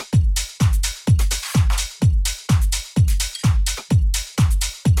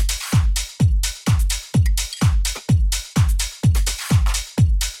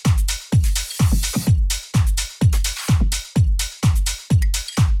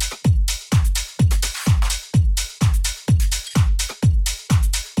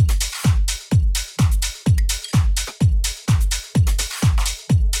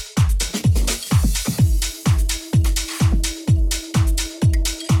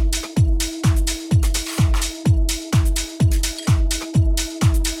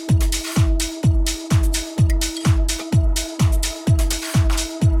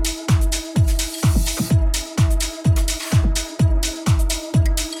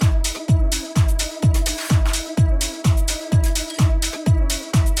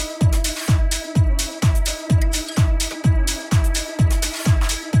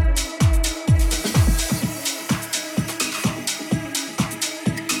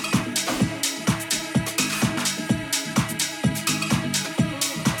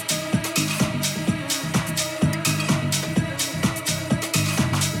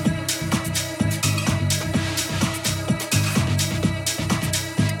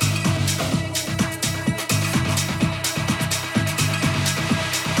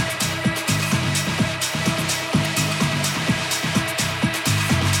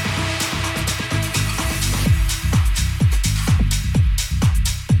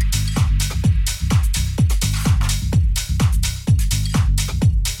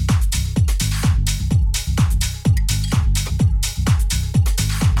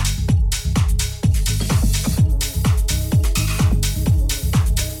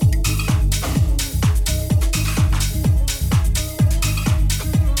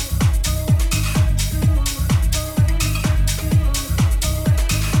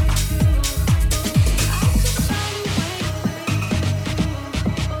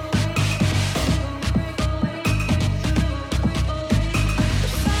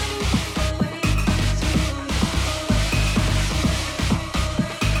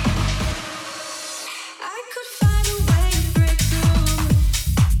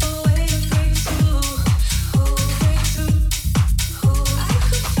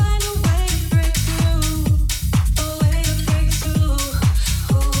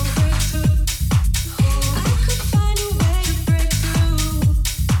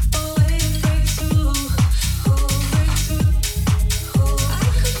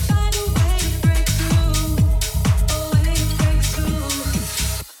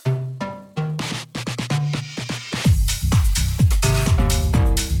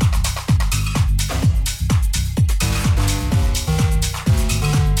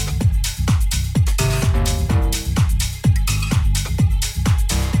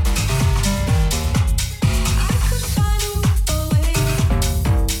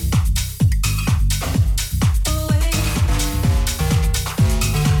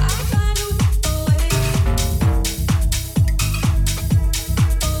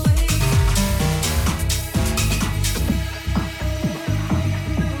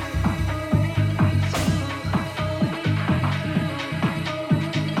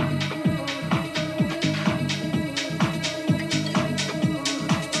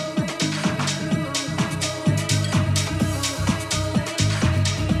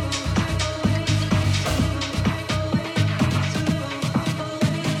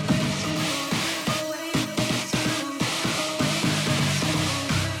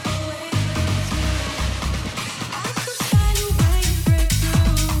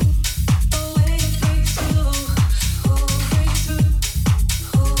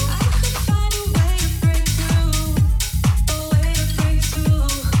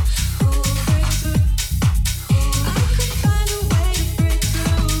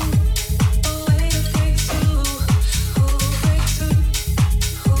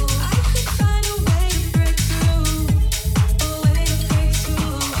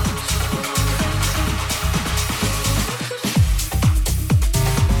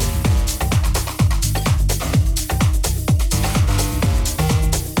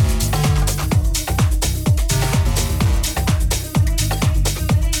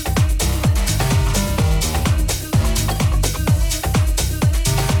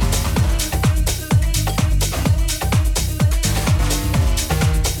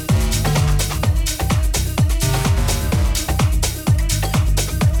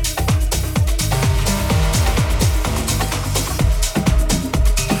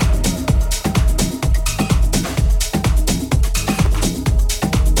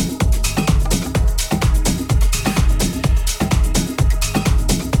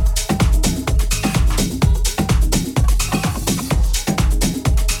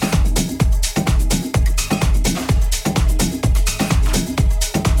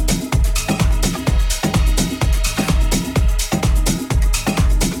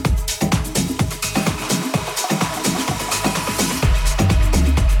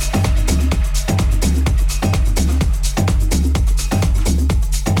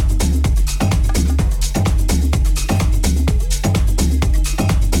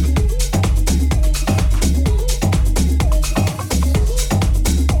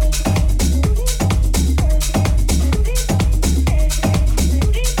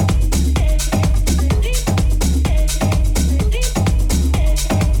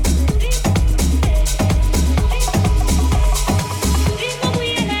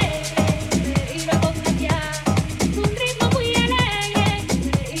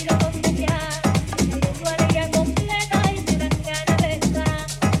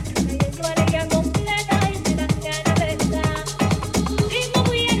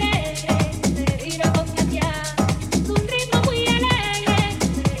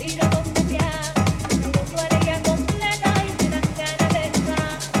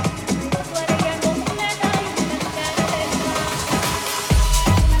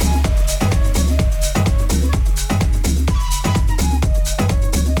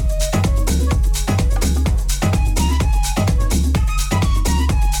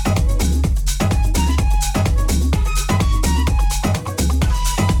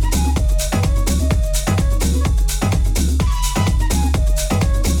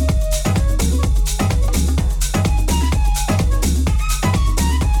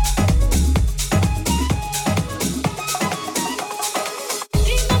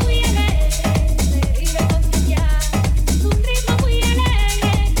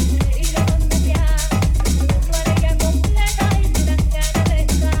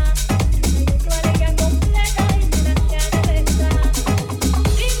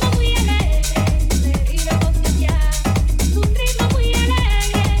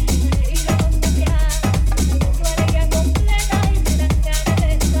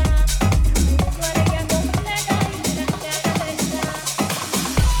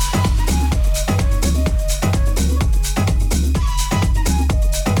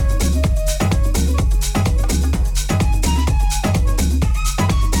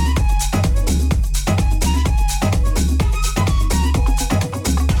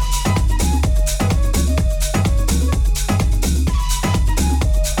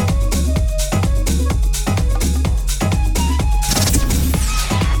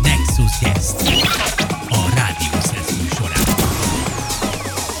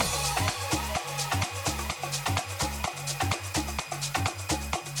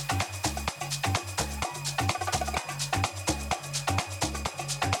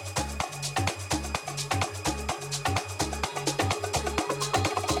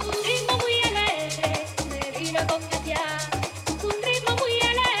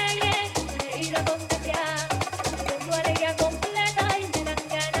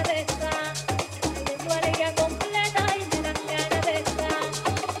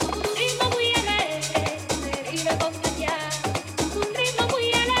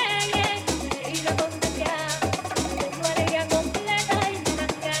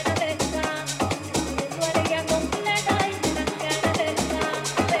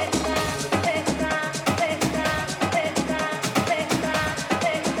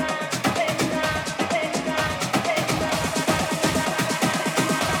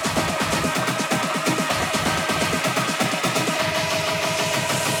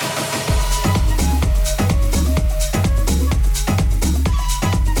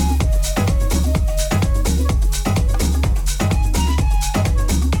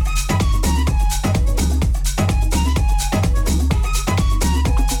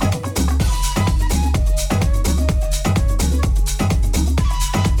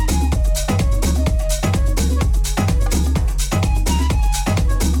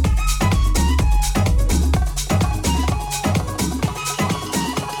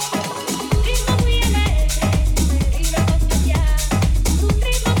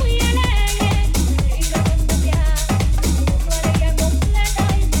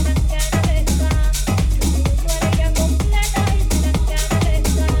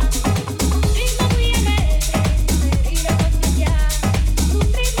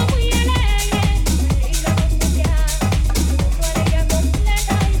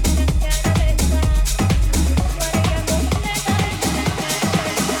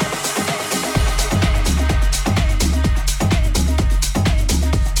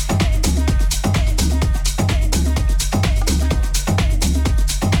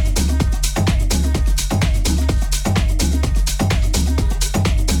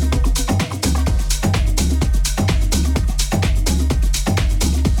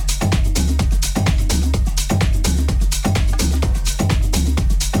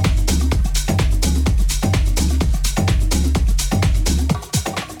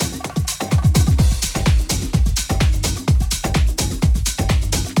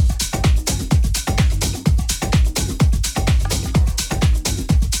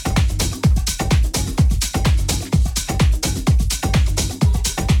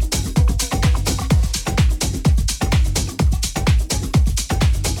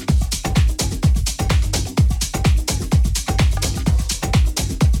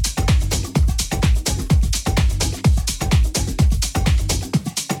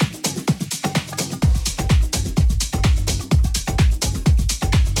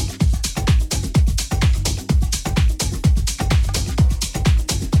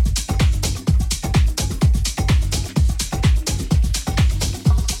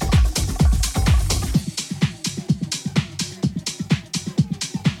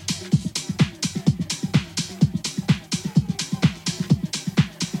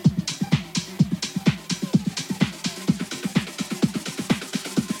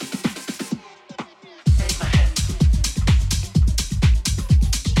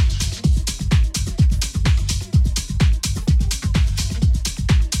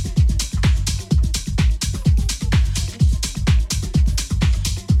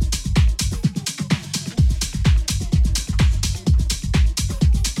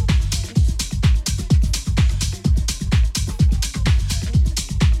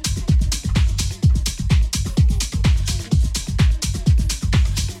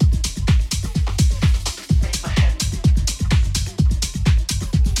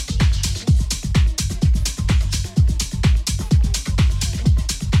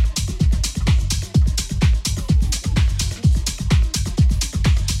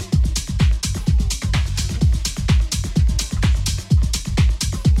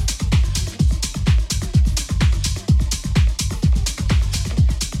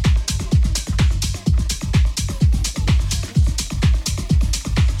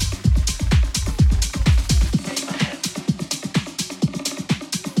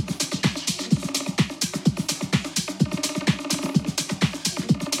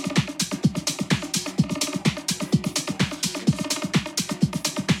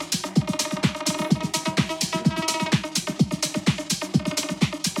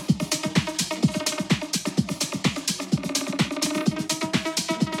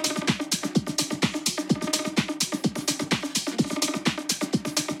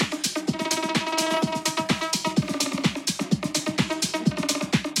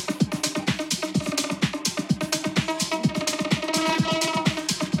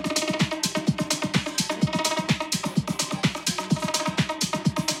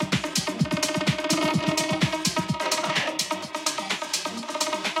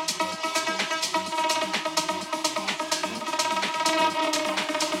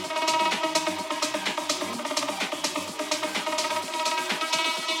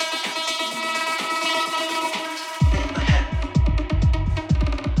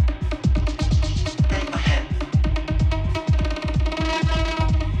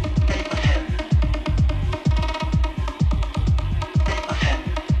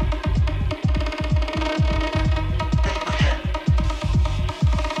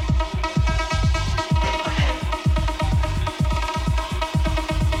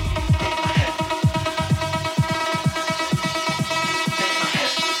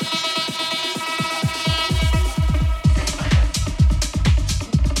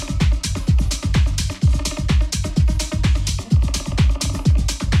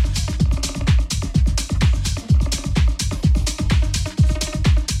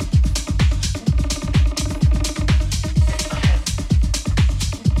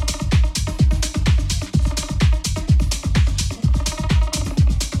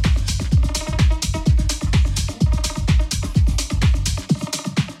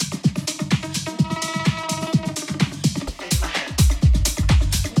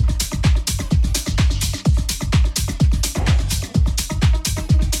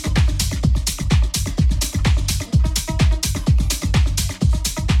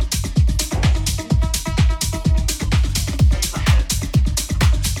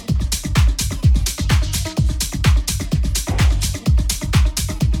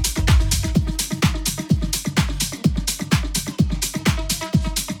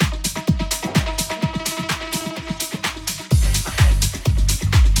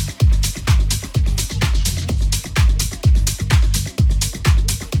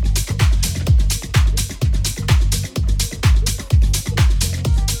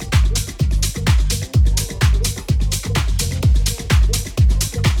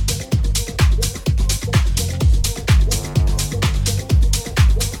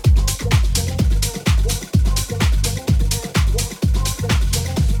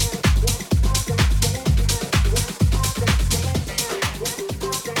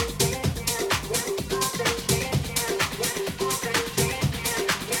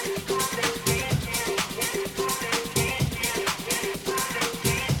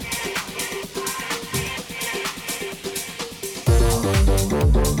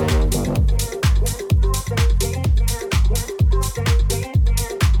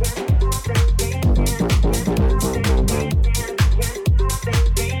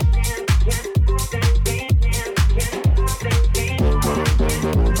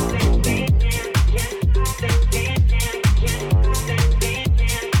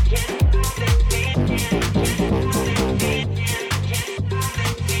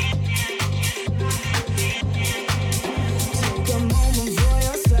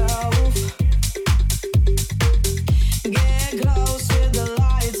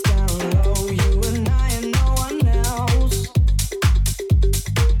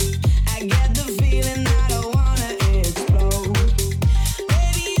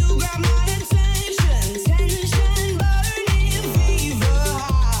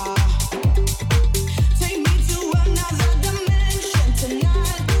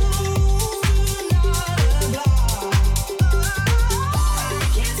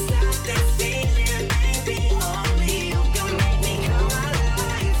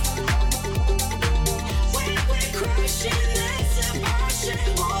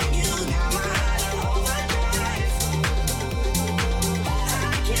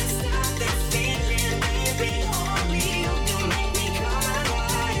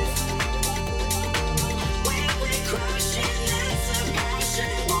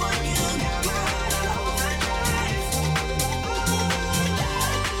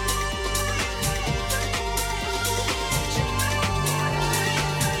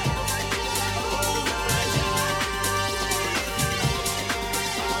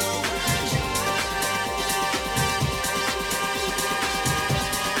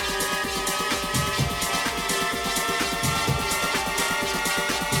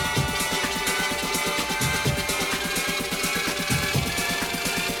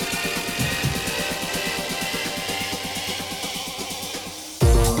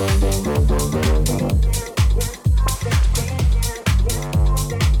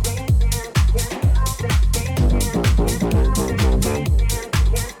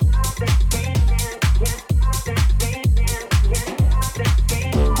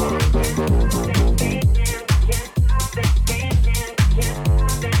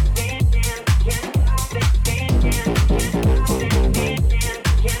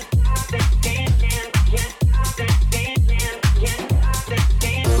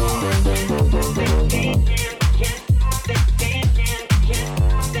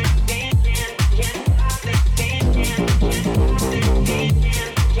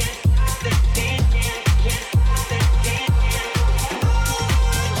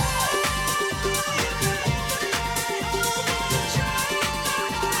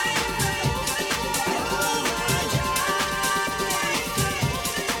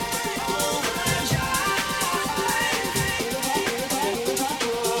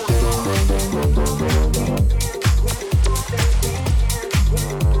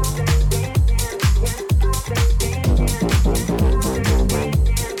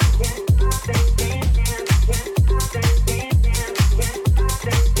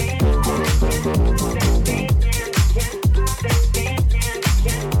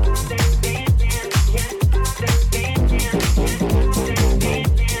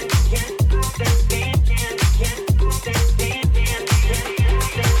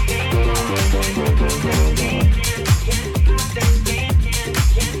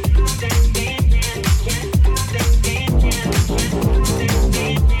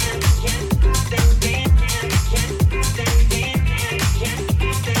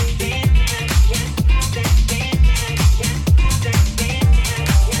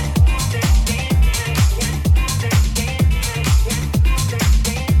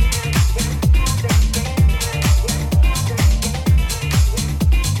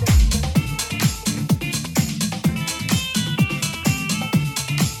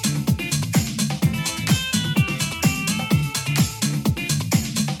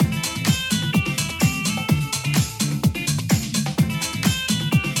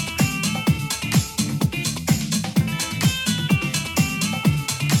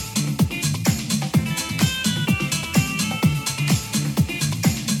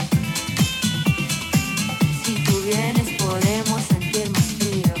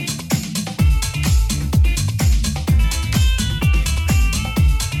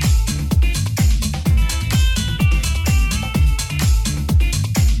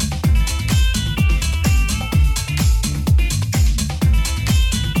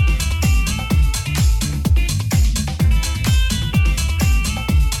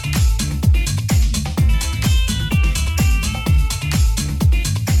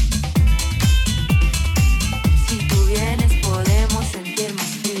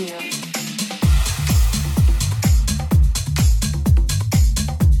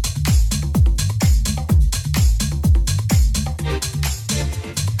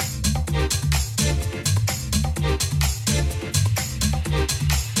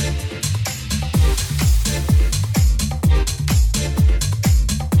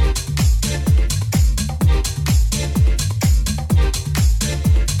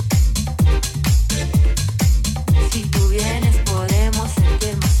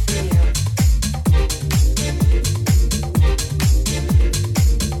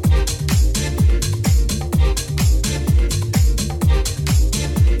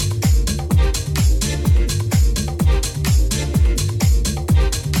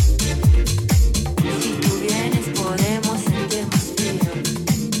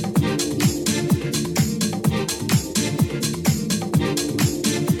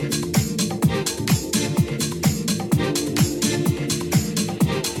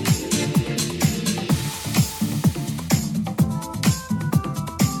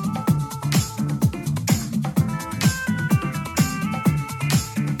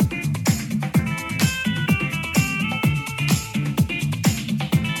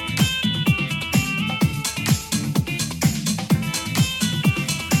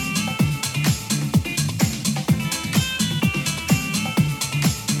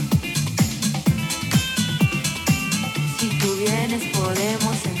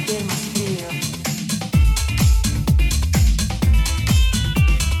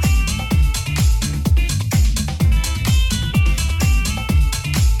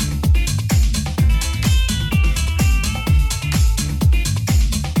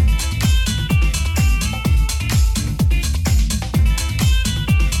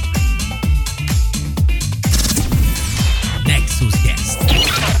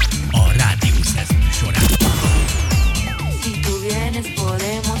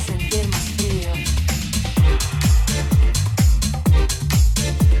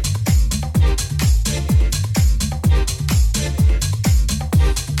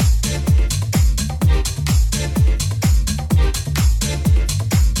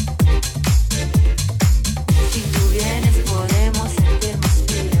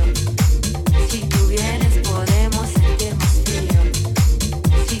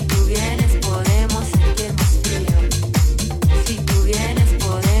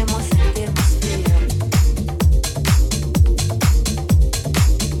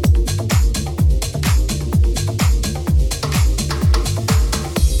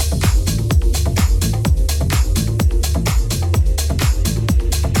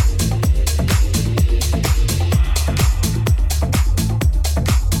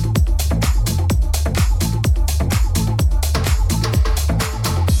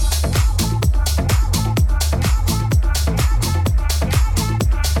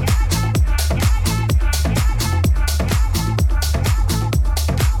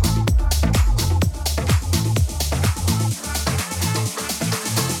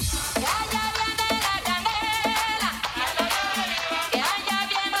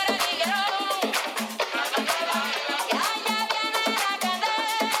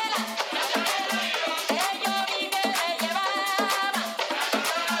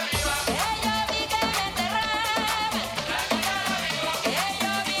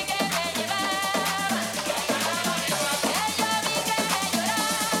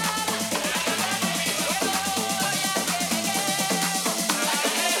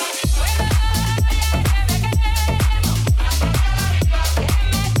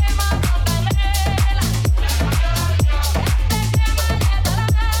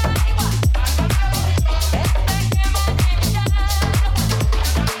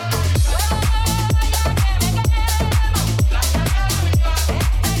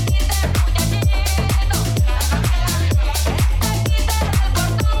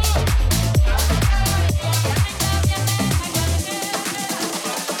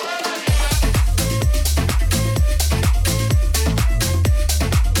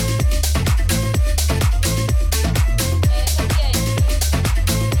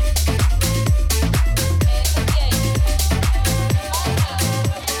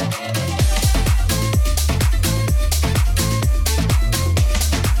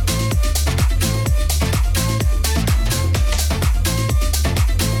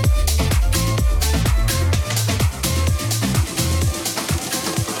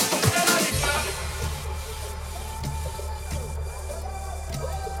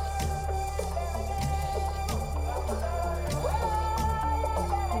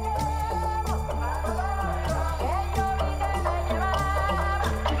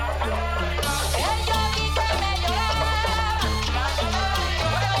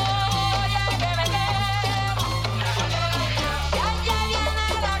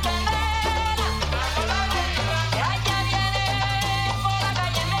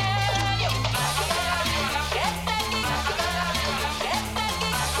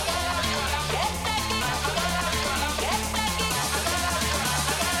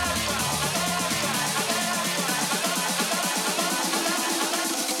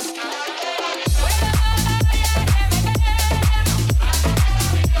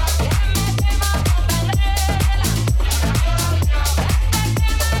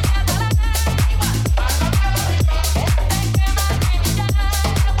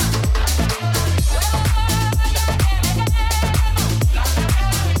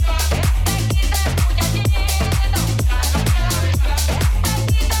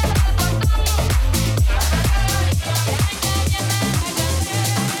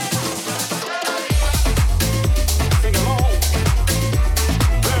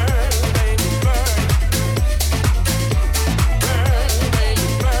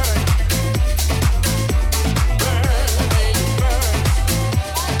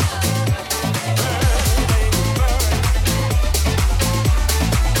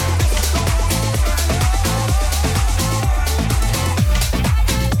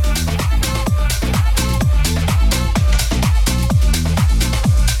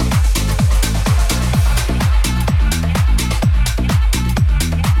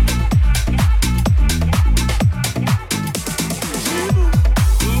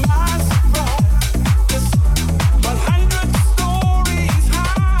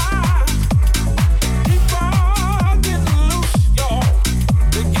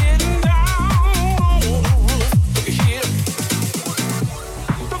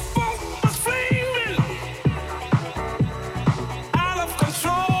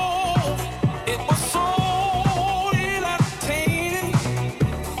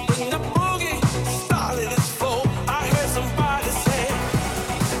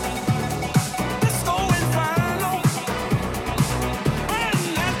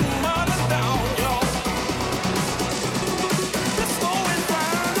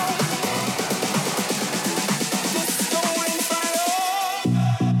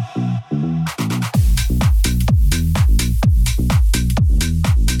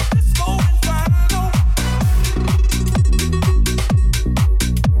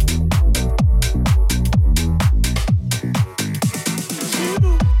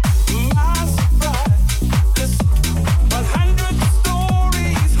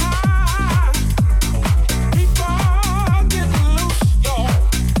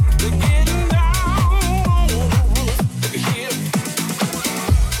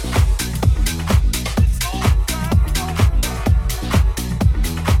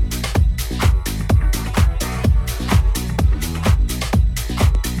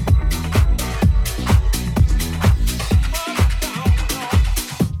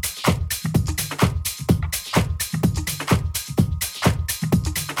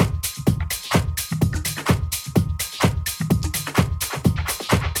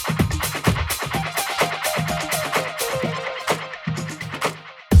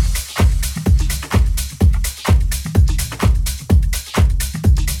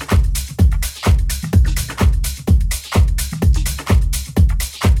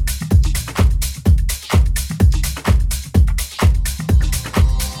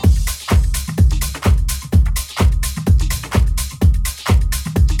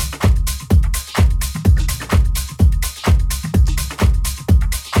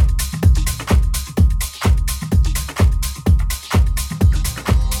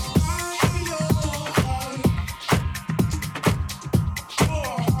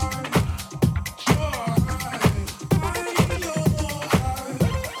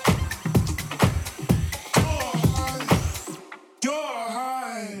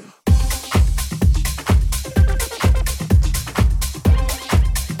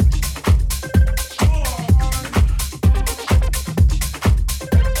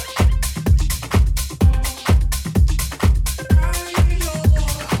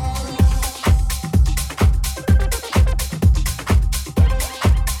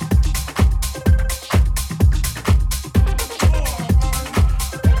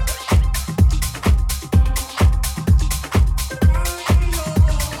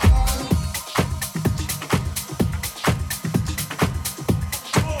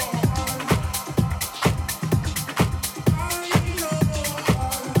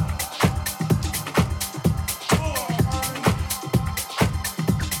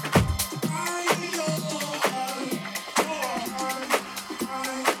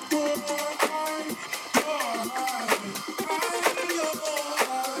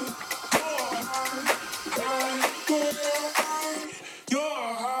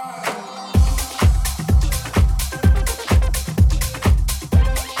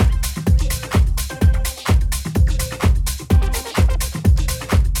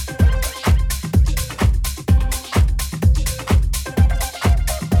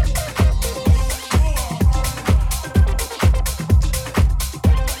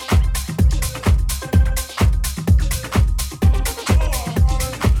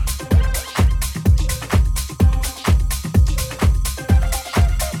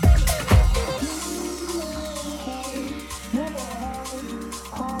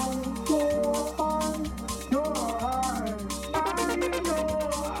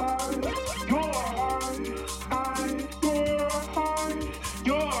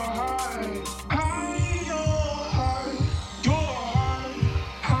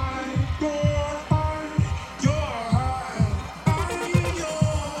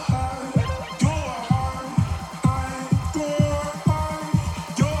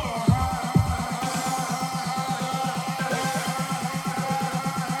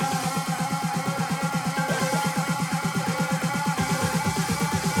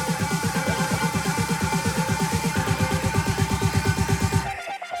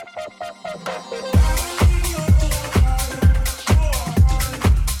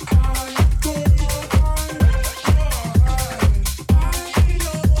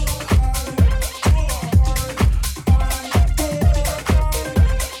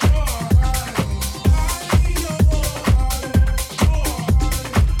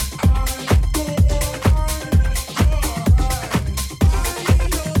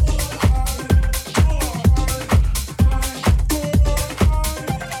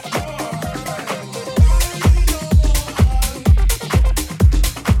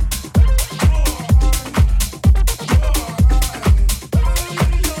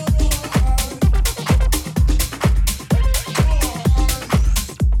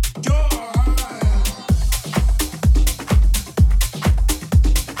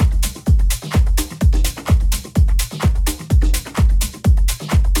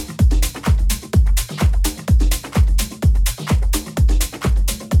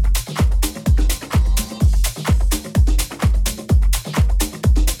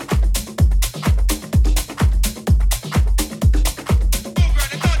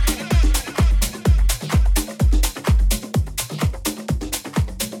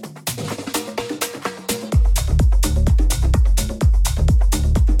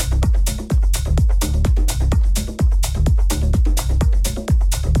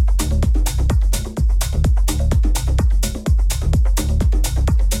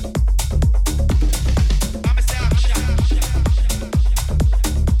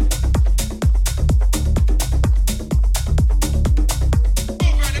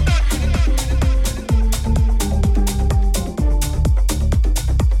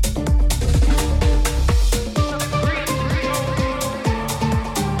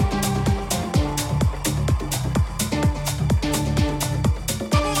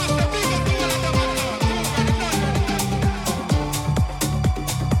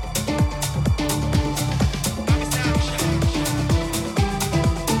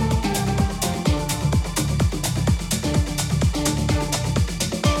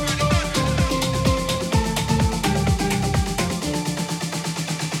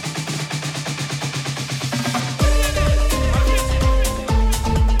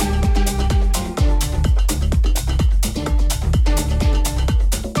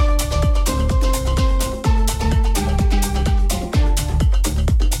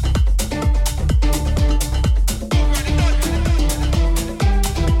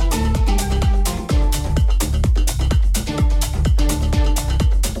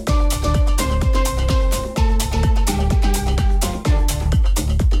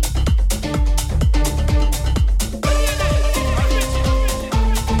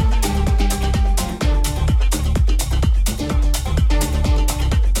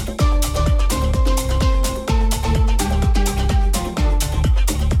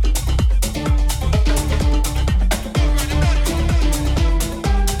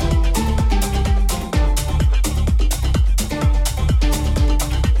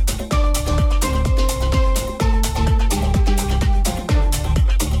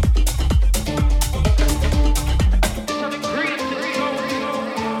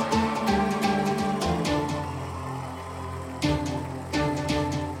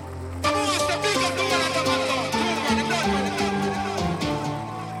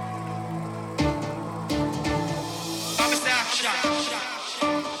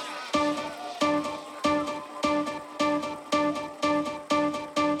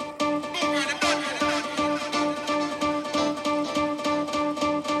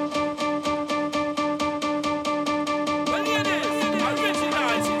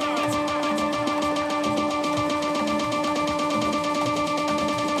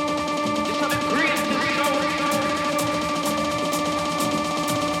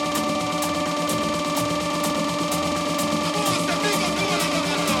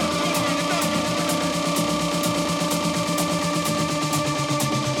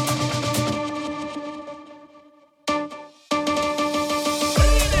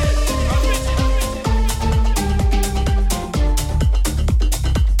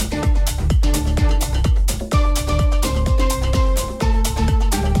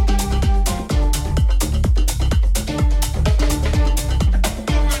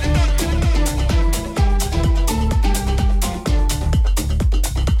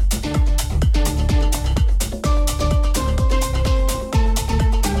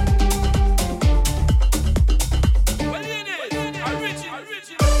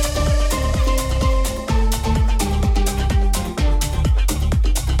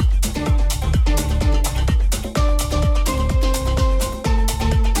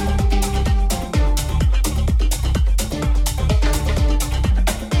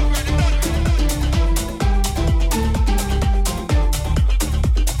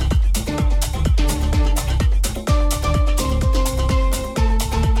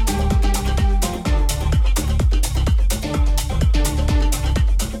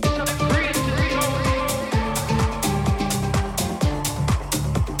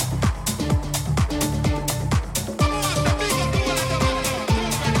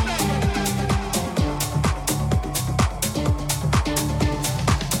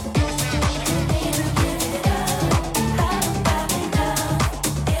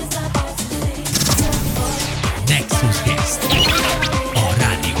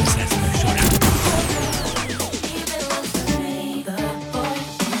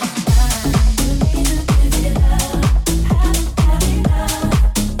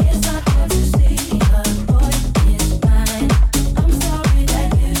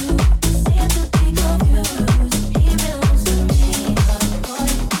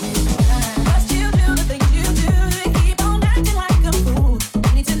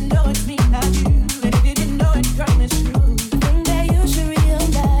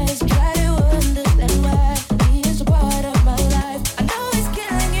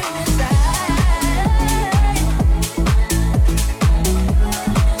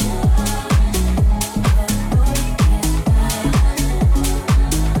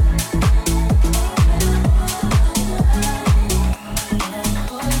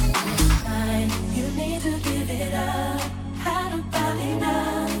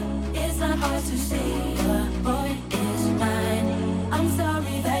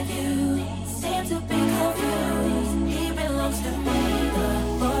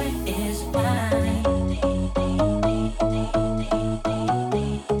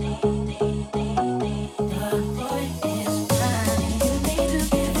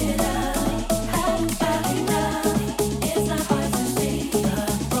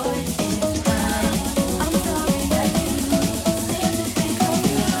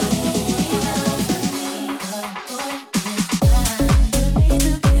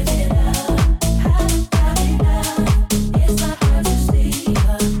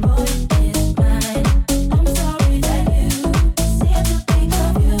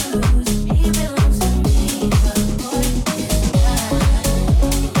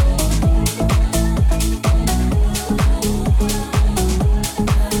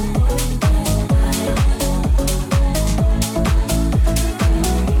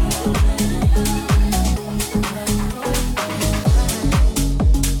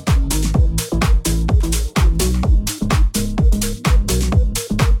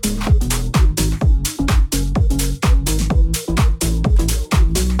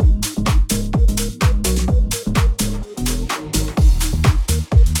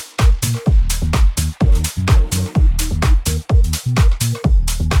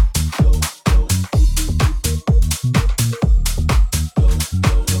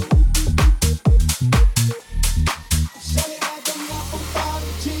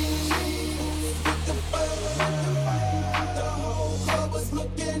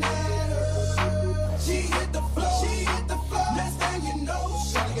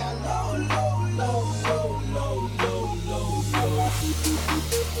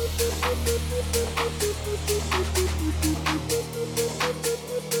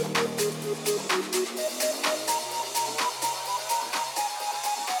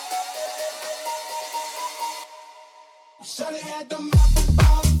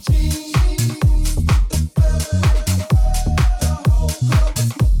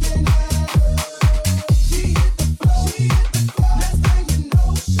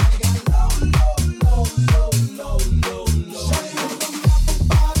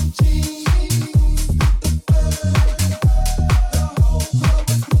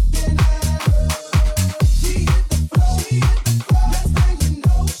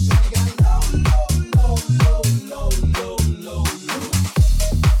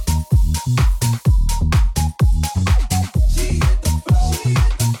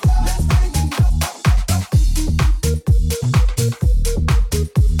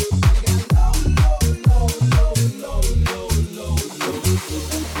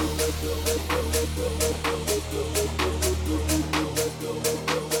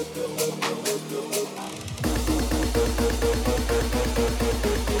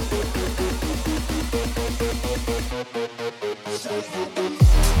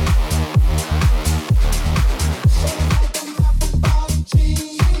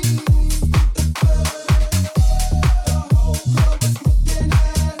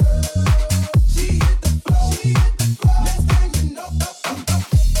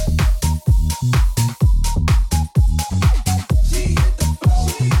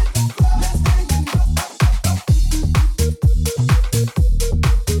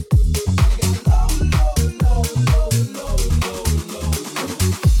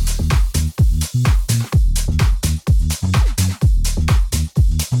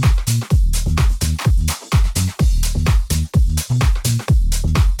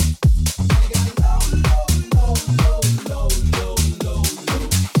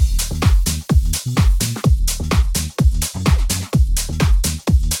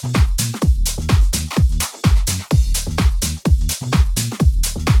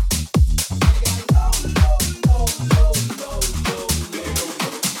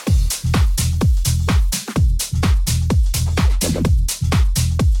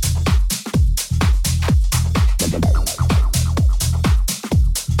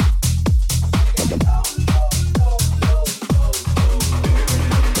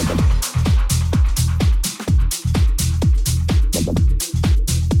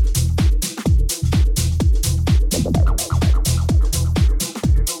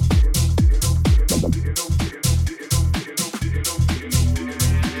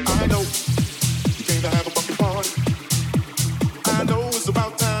 it's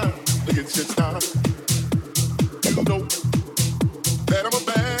about time to get shit started. You know that I'm a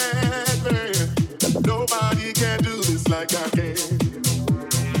bad man. Nobody can do this like I can.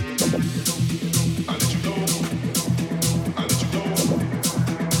 I let you know. I let you know.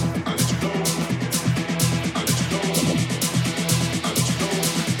 I let you know. I let you know. I let you know.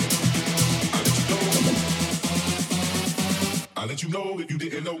 I let you know. I let you know if you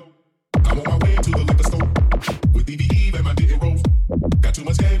didn't know. I'm on my way to the liquor store with DBE and my didn't roll. Got too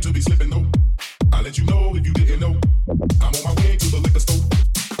much game to be slipping, no. I'll let you know if you didn't know. I'm on my way to the liquor store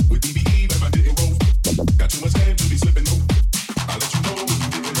with DBE and my didn't roll. Got too much game to be slipping, no. I'll let you know if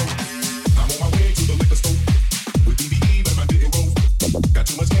you didn't know. I'm on my way to the liquor store with DBE and my didn't roll. Got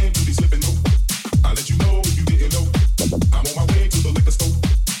too much game to be slipping, no. I'll let you know if you didn't know. I'm on my way to the liquor store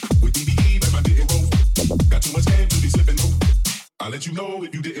with DBE and my didn't roll. Got too much game to be slipping, no. I'll let you know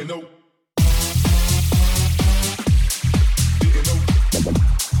if you didn't know.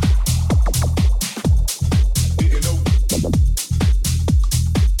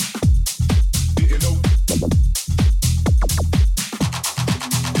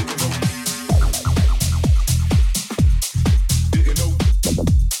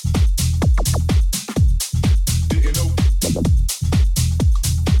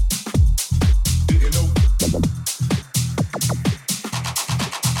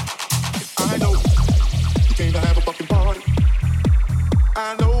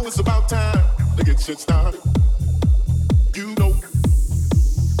 Shit started. You know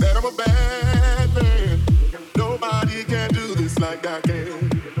that I'm a bad man. Nobody can do this like I can.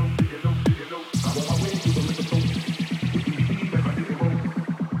 I'm on my way to the liquor store.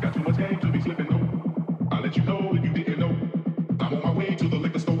 Got too much game to be slipping, no. I'll let you know if you didn't know. I'm on my way to the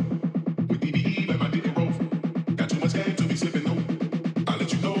liquor store with DBE and my didn't roll. Got too much game to be slipping, no. I'll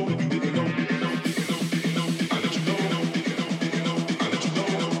let you know if you didn't know. I'll let you know.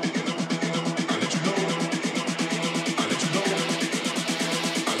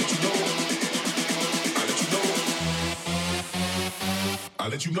 I'll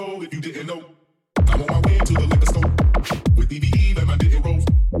let you know if you didn't know. I'm on my way to the liquor store with DBE and my didn't roll.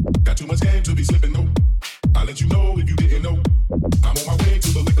 Got too much game to be slipping, no. I'll let you know if you didn't know. I'm on my way to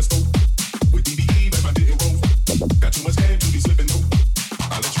the liquor store with DBE and my didn't roll. Got too much game to be slipping, no.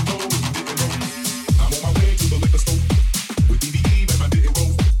 I'll let you know if you didn't know. I'm on my way to the liquor store with DBE and my didn't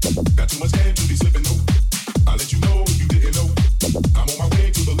roll. Got too much game to be slipping, no. I'll let you know if you didn't know. I'm on my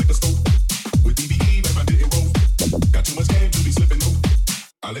way to the liquor store with DBE and my didn't roll. Got too much game to be slipping, no.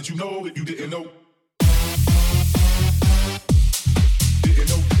 I'll let you know if you didn't know.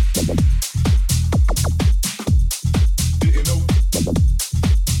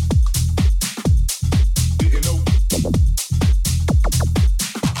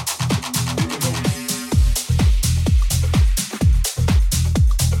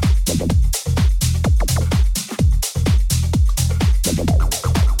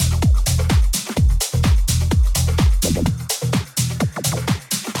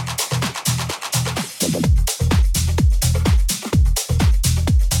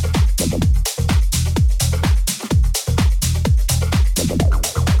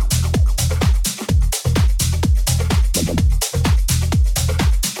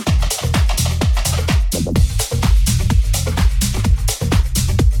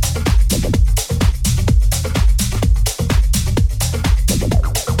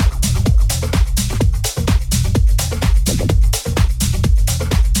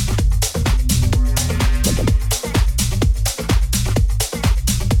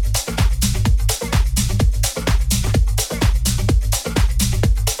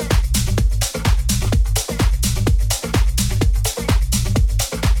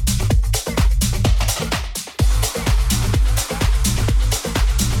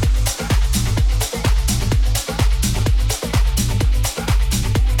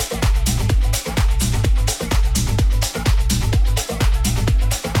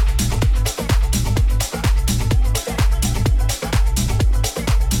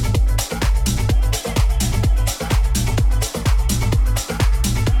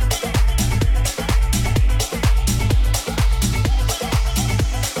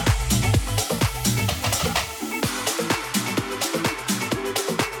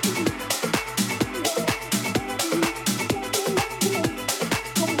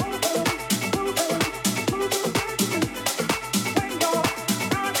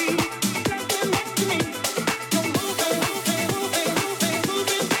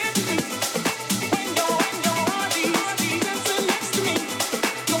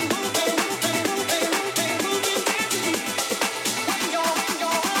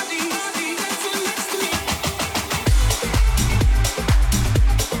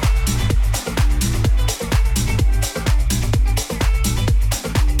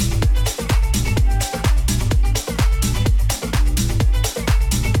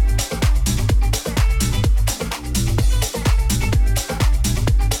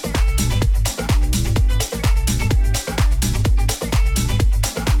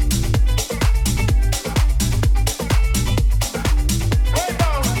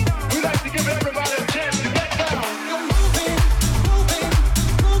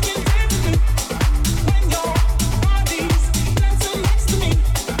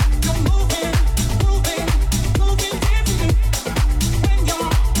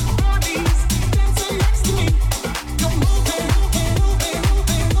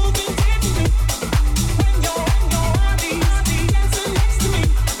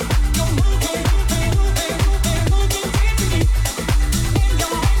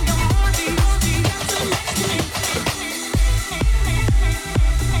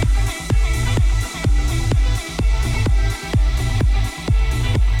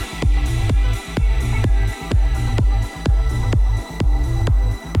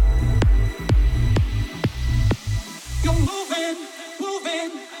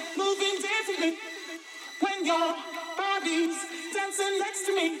 your body's dancing next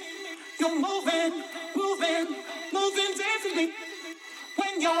to me. You're moving, moving, moving, dancing me.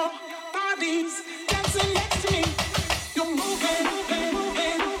 When your body's dancing next to me, you're moving, moving,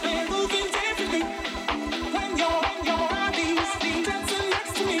 moving, moving, moving, dancing me. When your body's dancing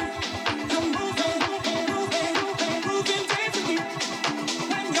next to me, you're moving, moving, moving, moving, moving, dancing me.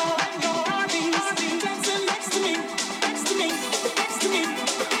 When your body's dancing next to me, next to me, next to me,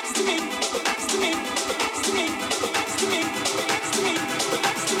 next to me, next to me, next to me, next to me, next to me,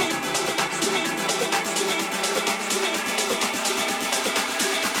 next to me, next to me, next to me, next to me.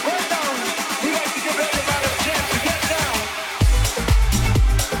 Right down, we like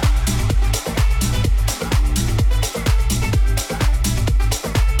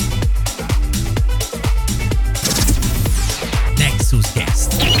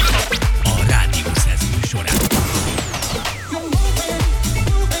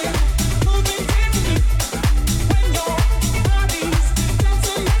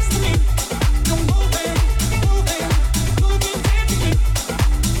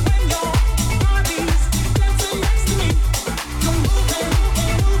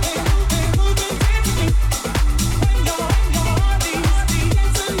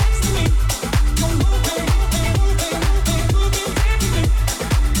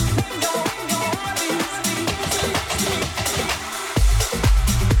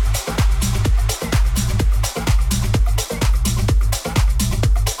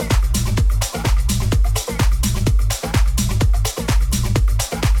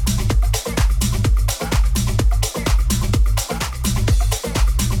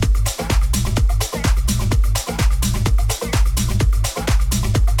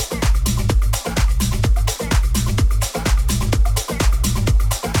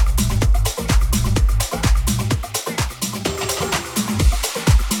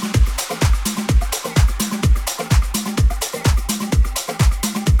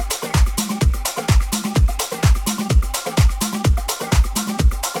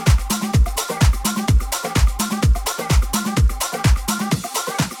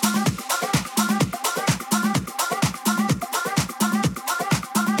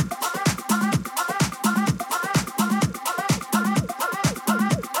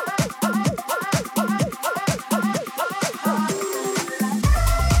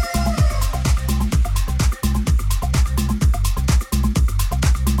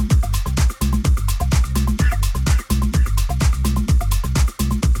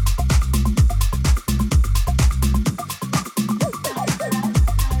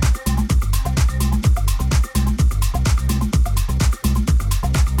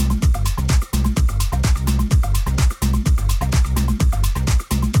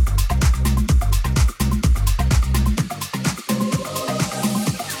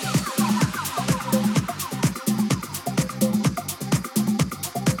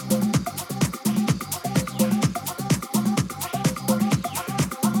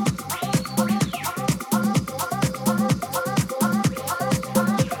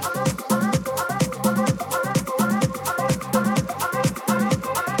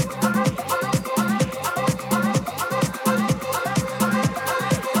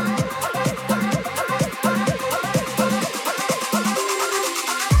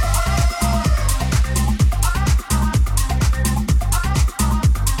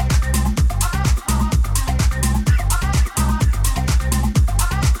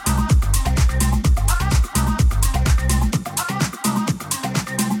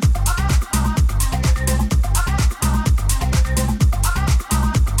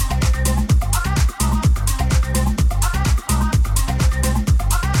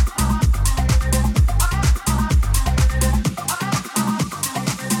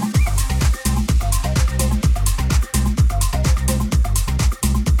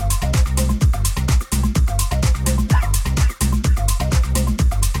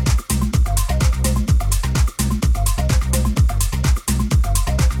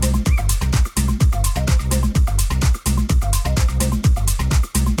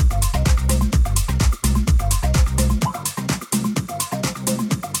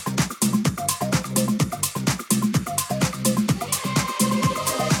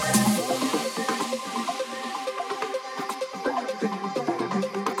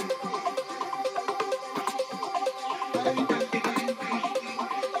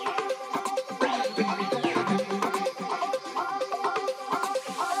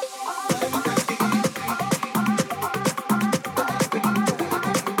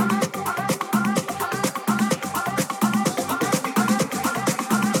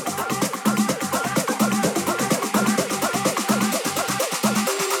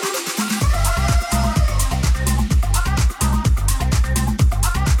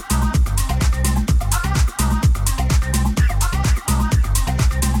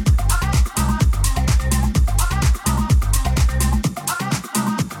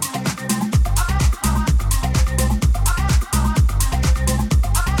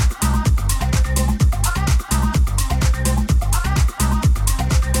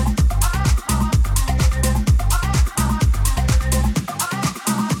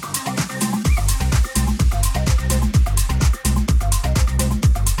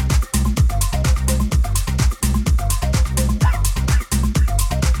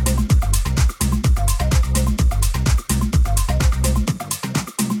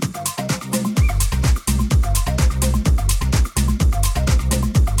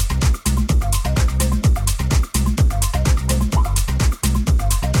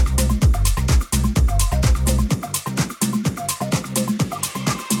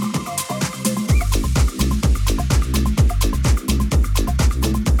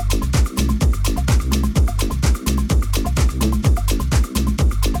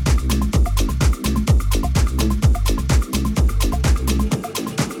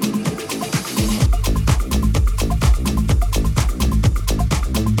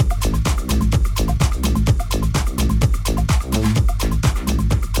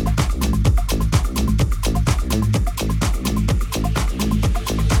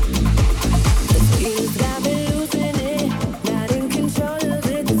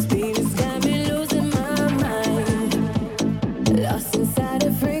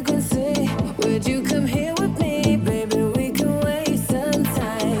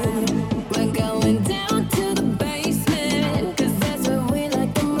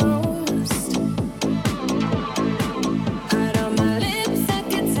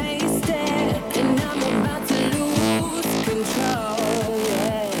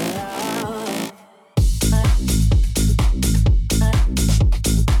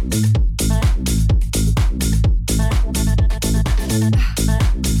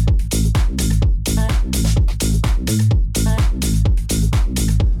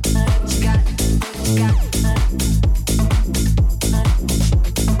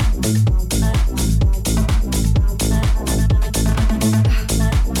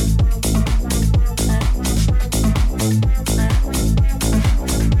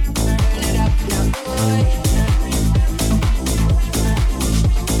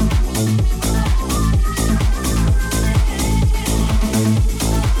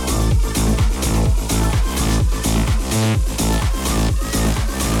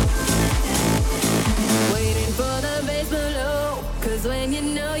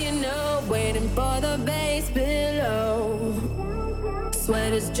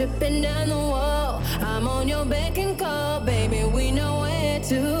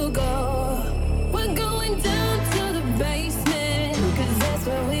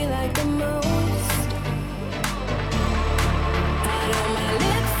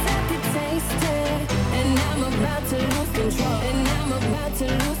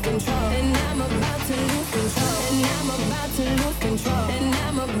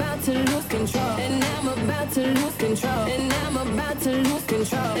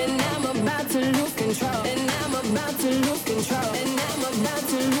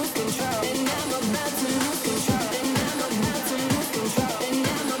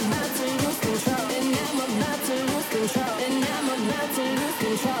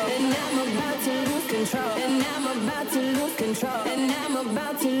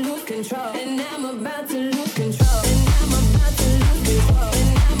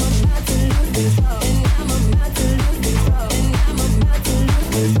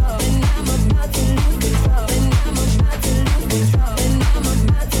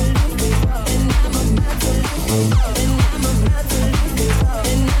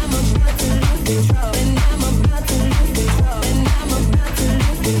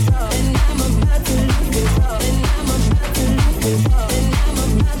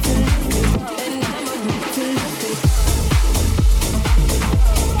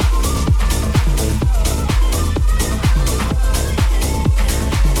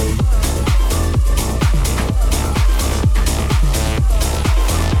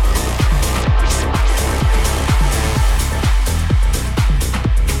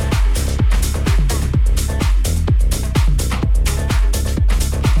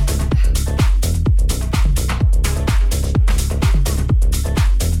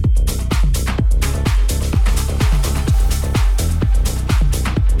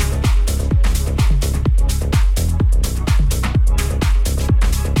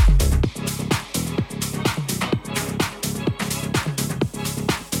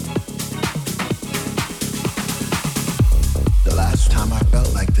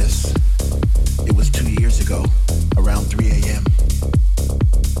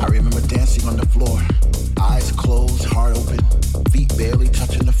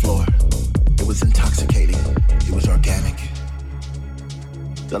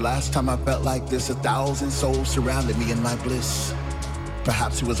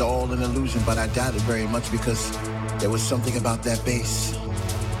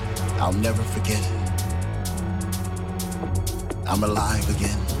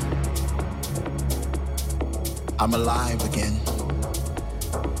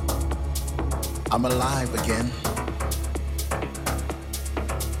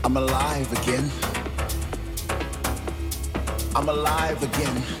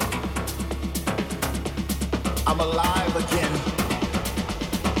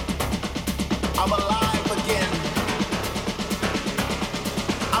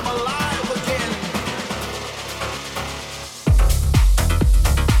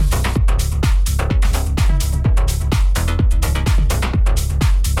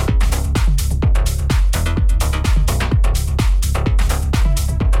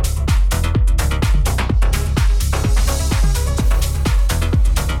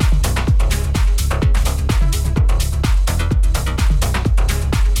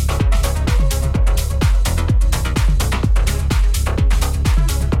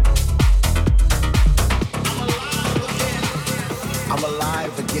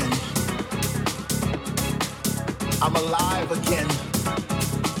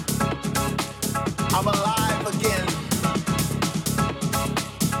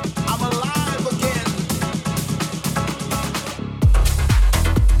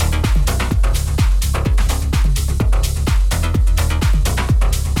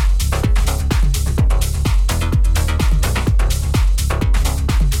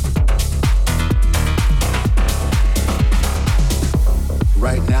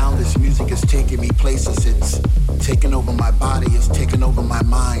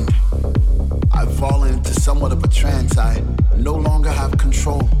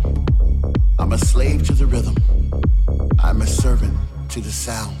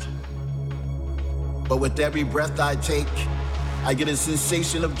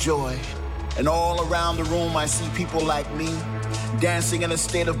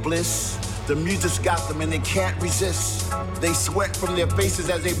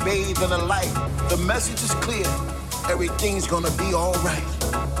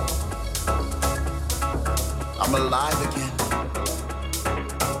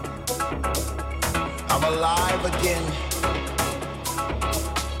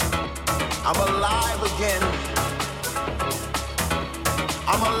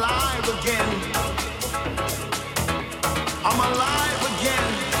I'm alive again. I'm alive again.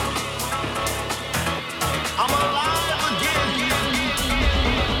 I'm alive again.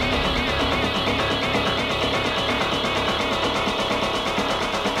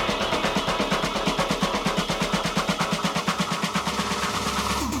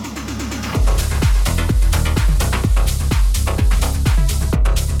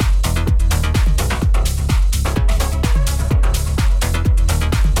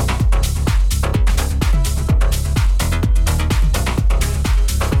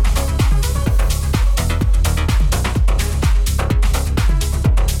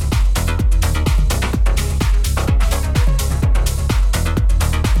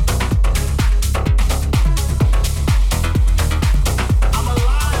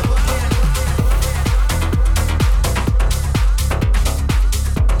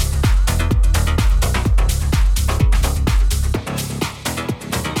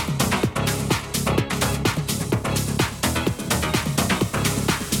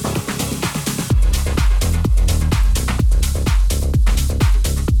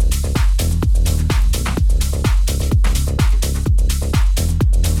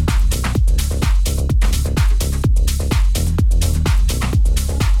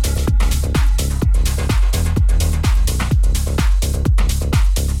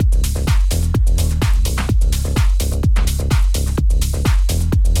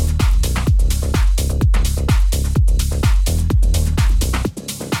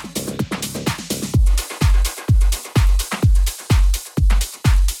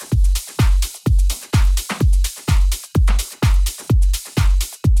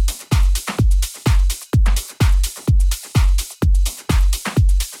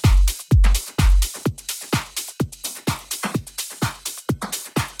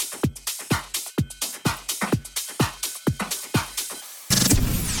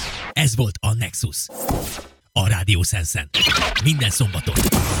 Ez volt a Nexus. A Rádió Sensen. Minden szombaton.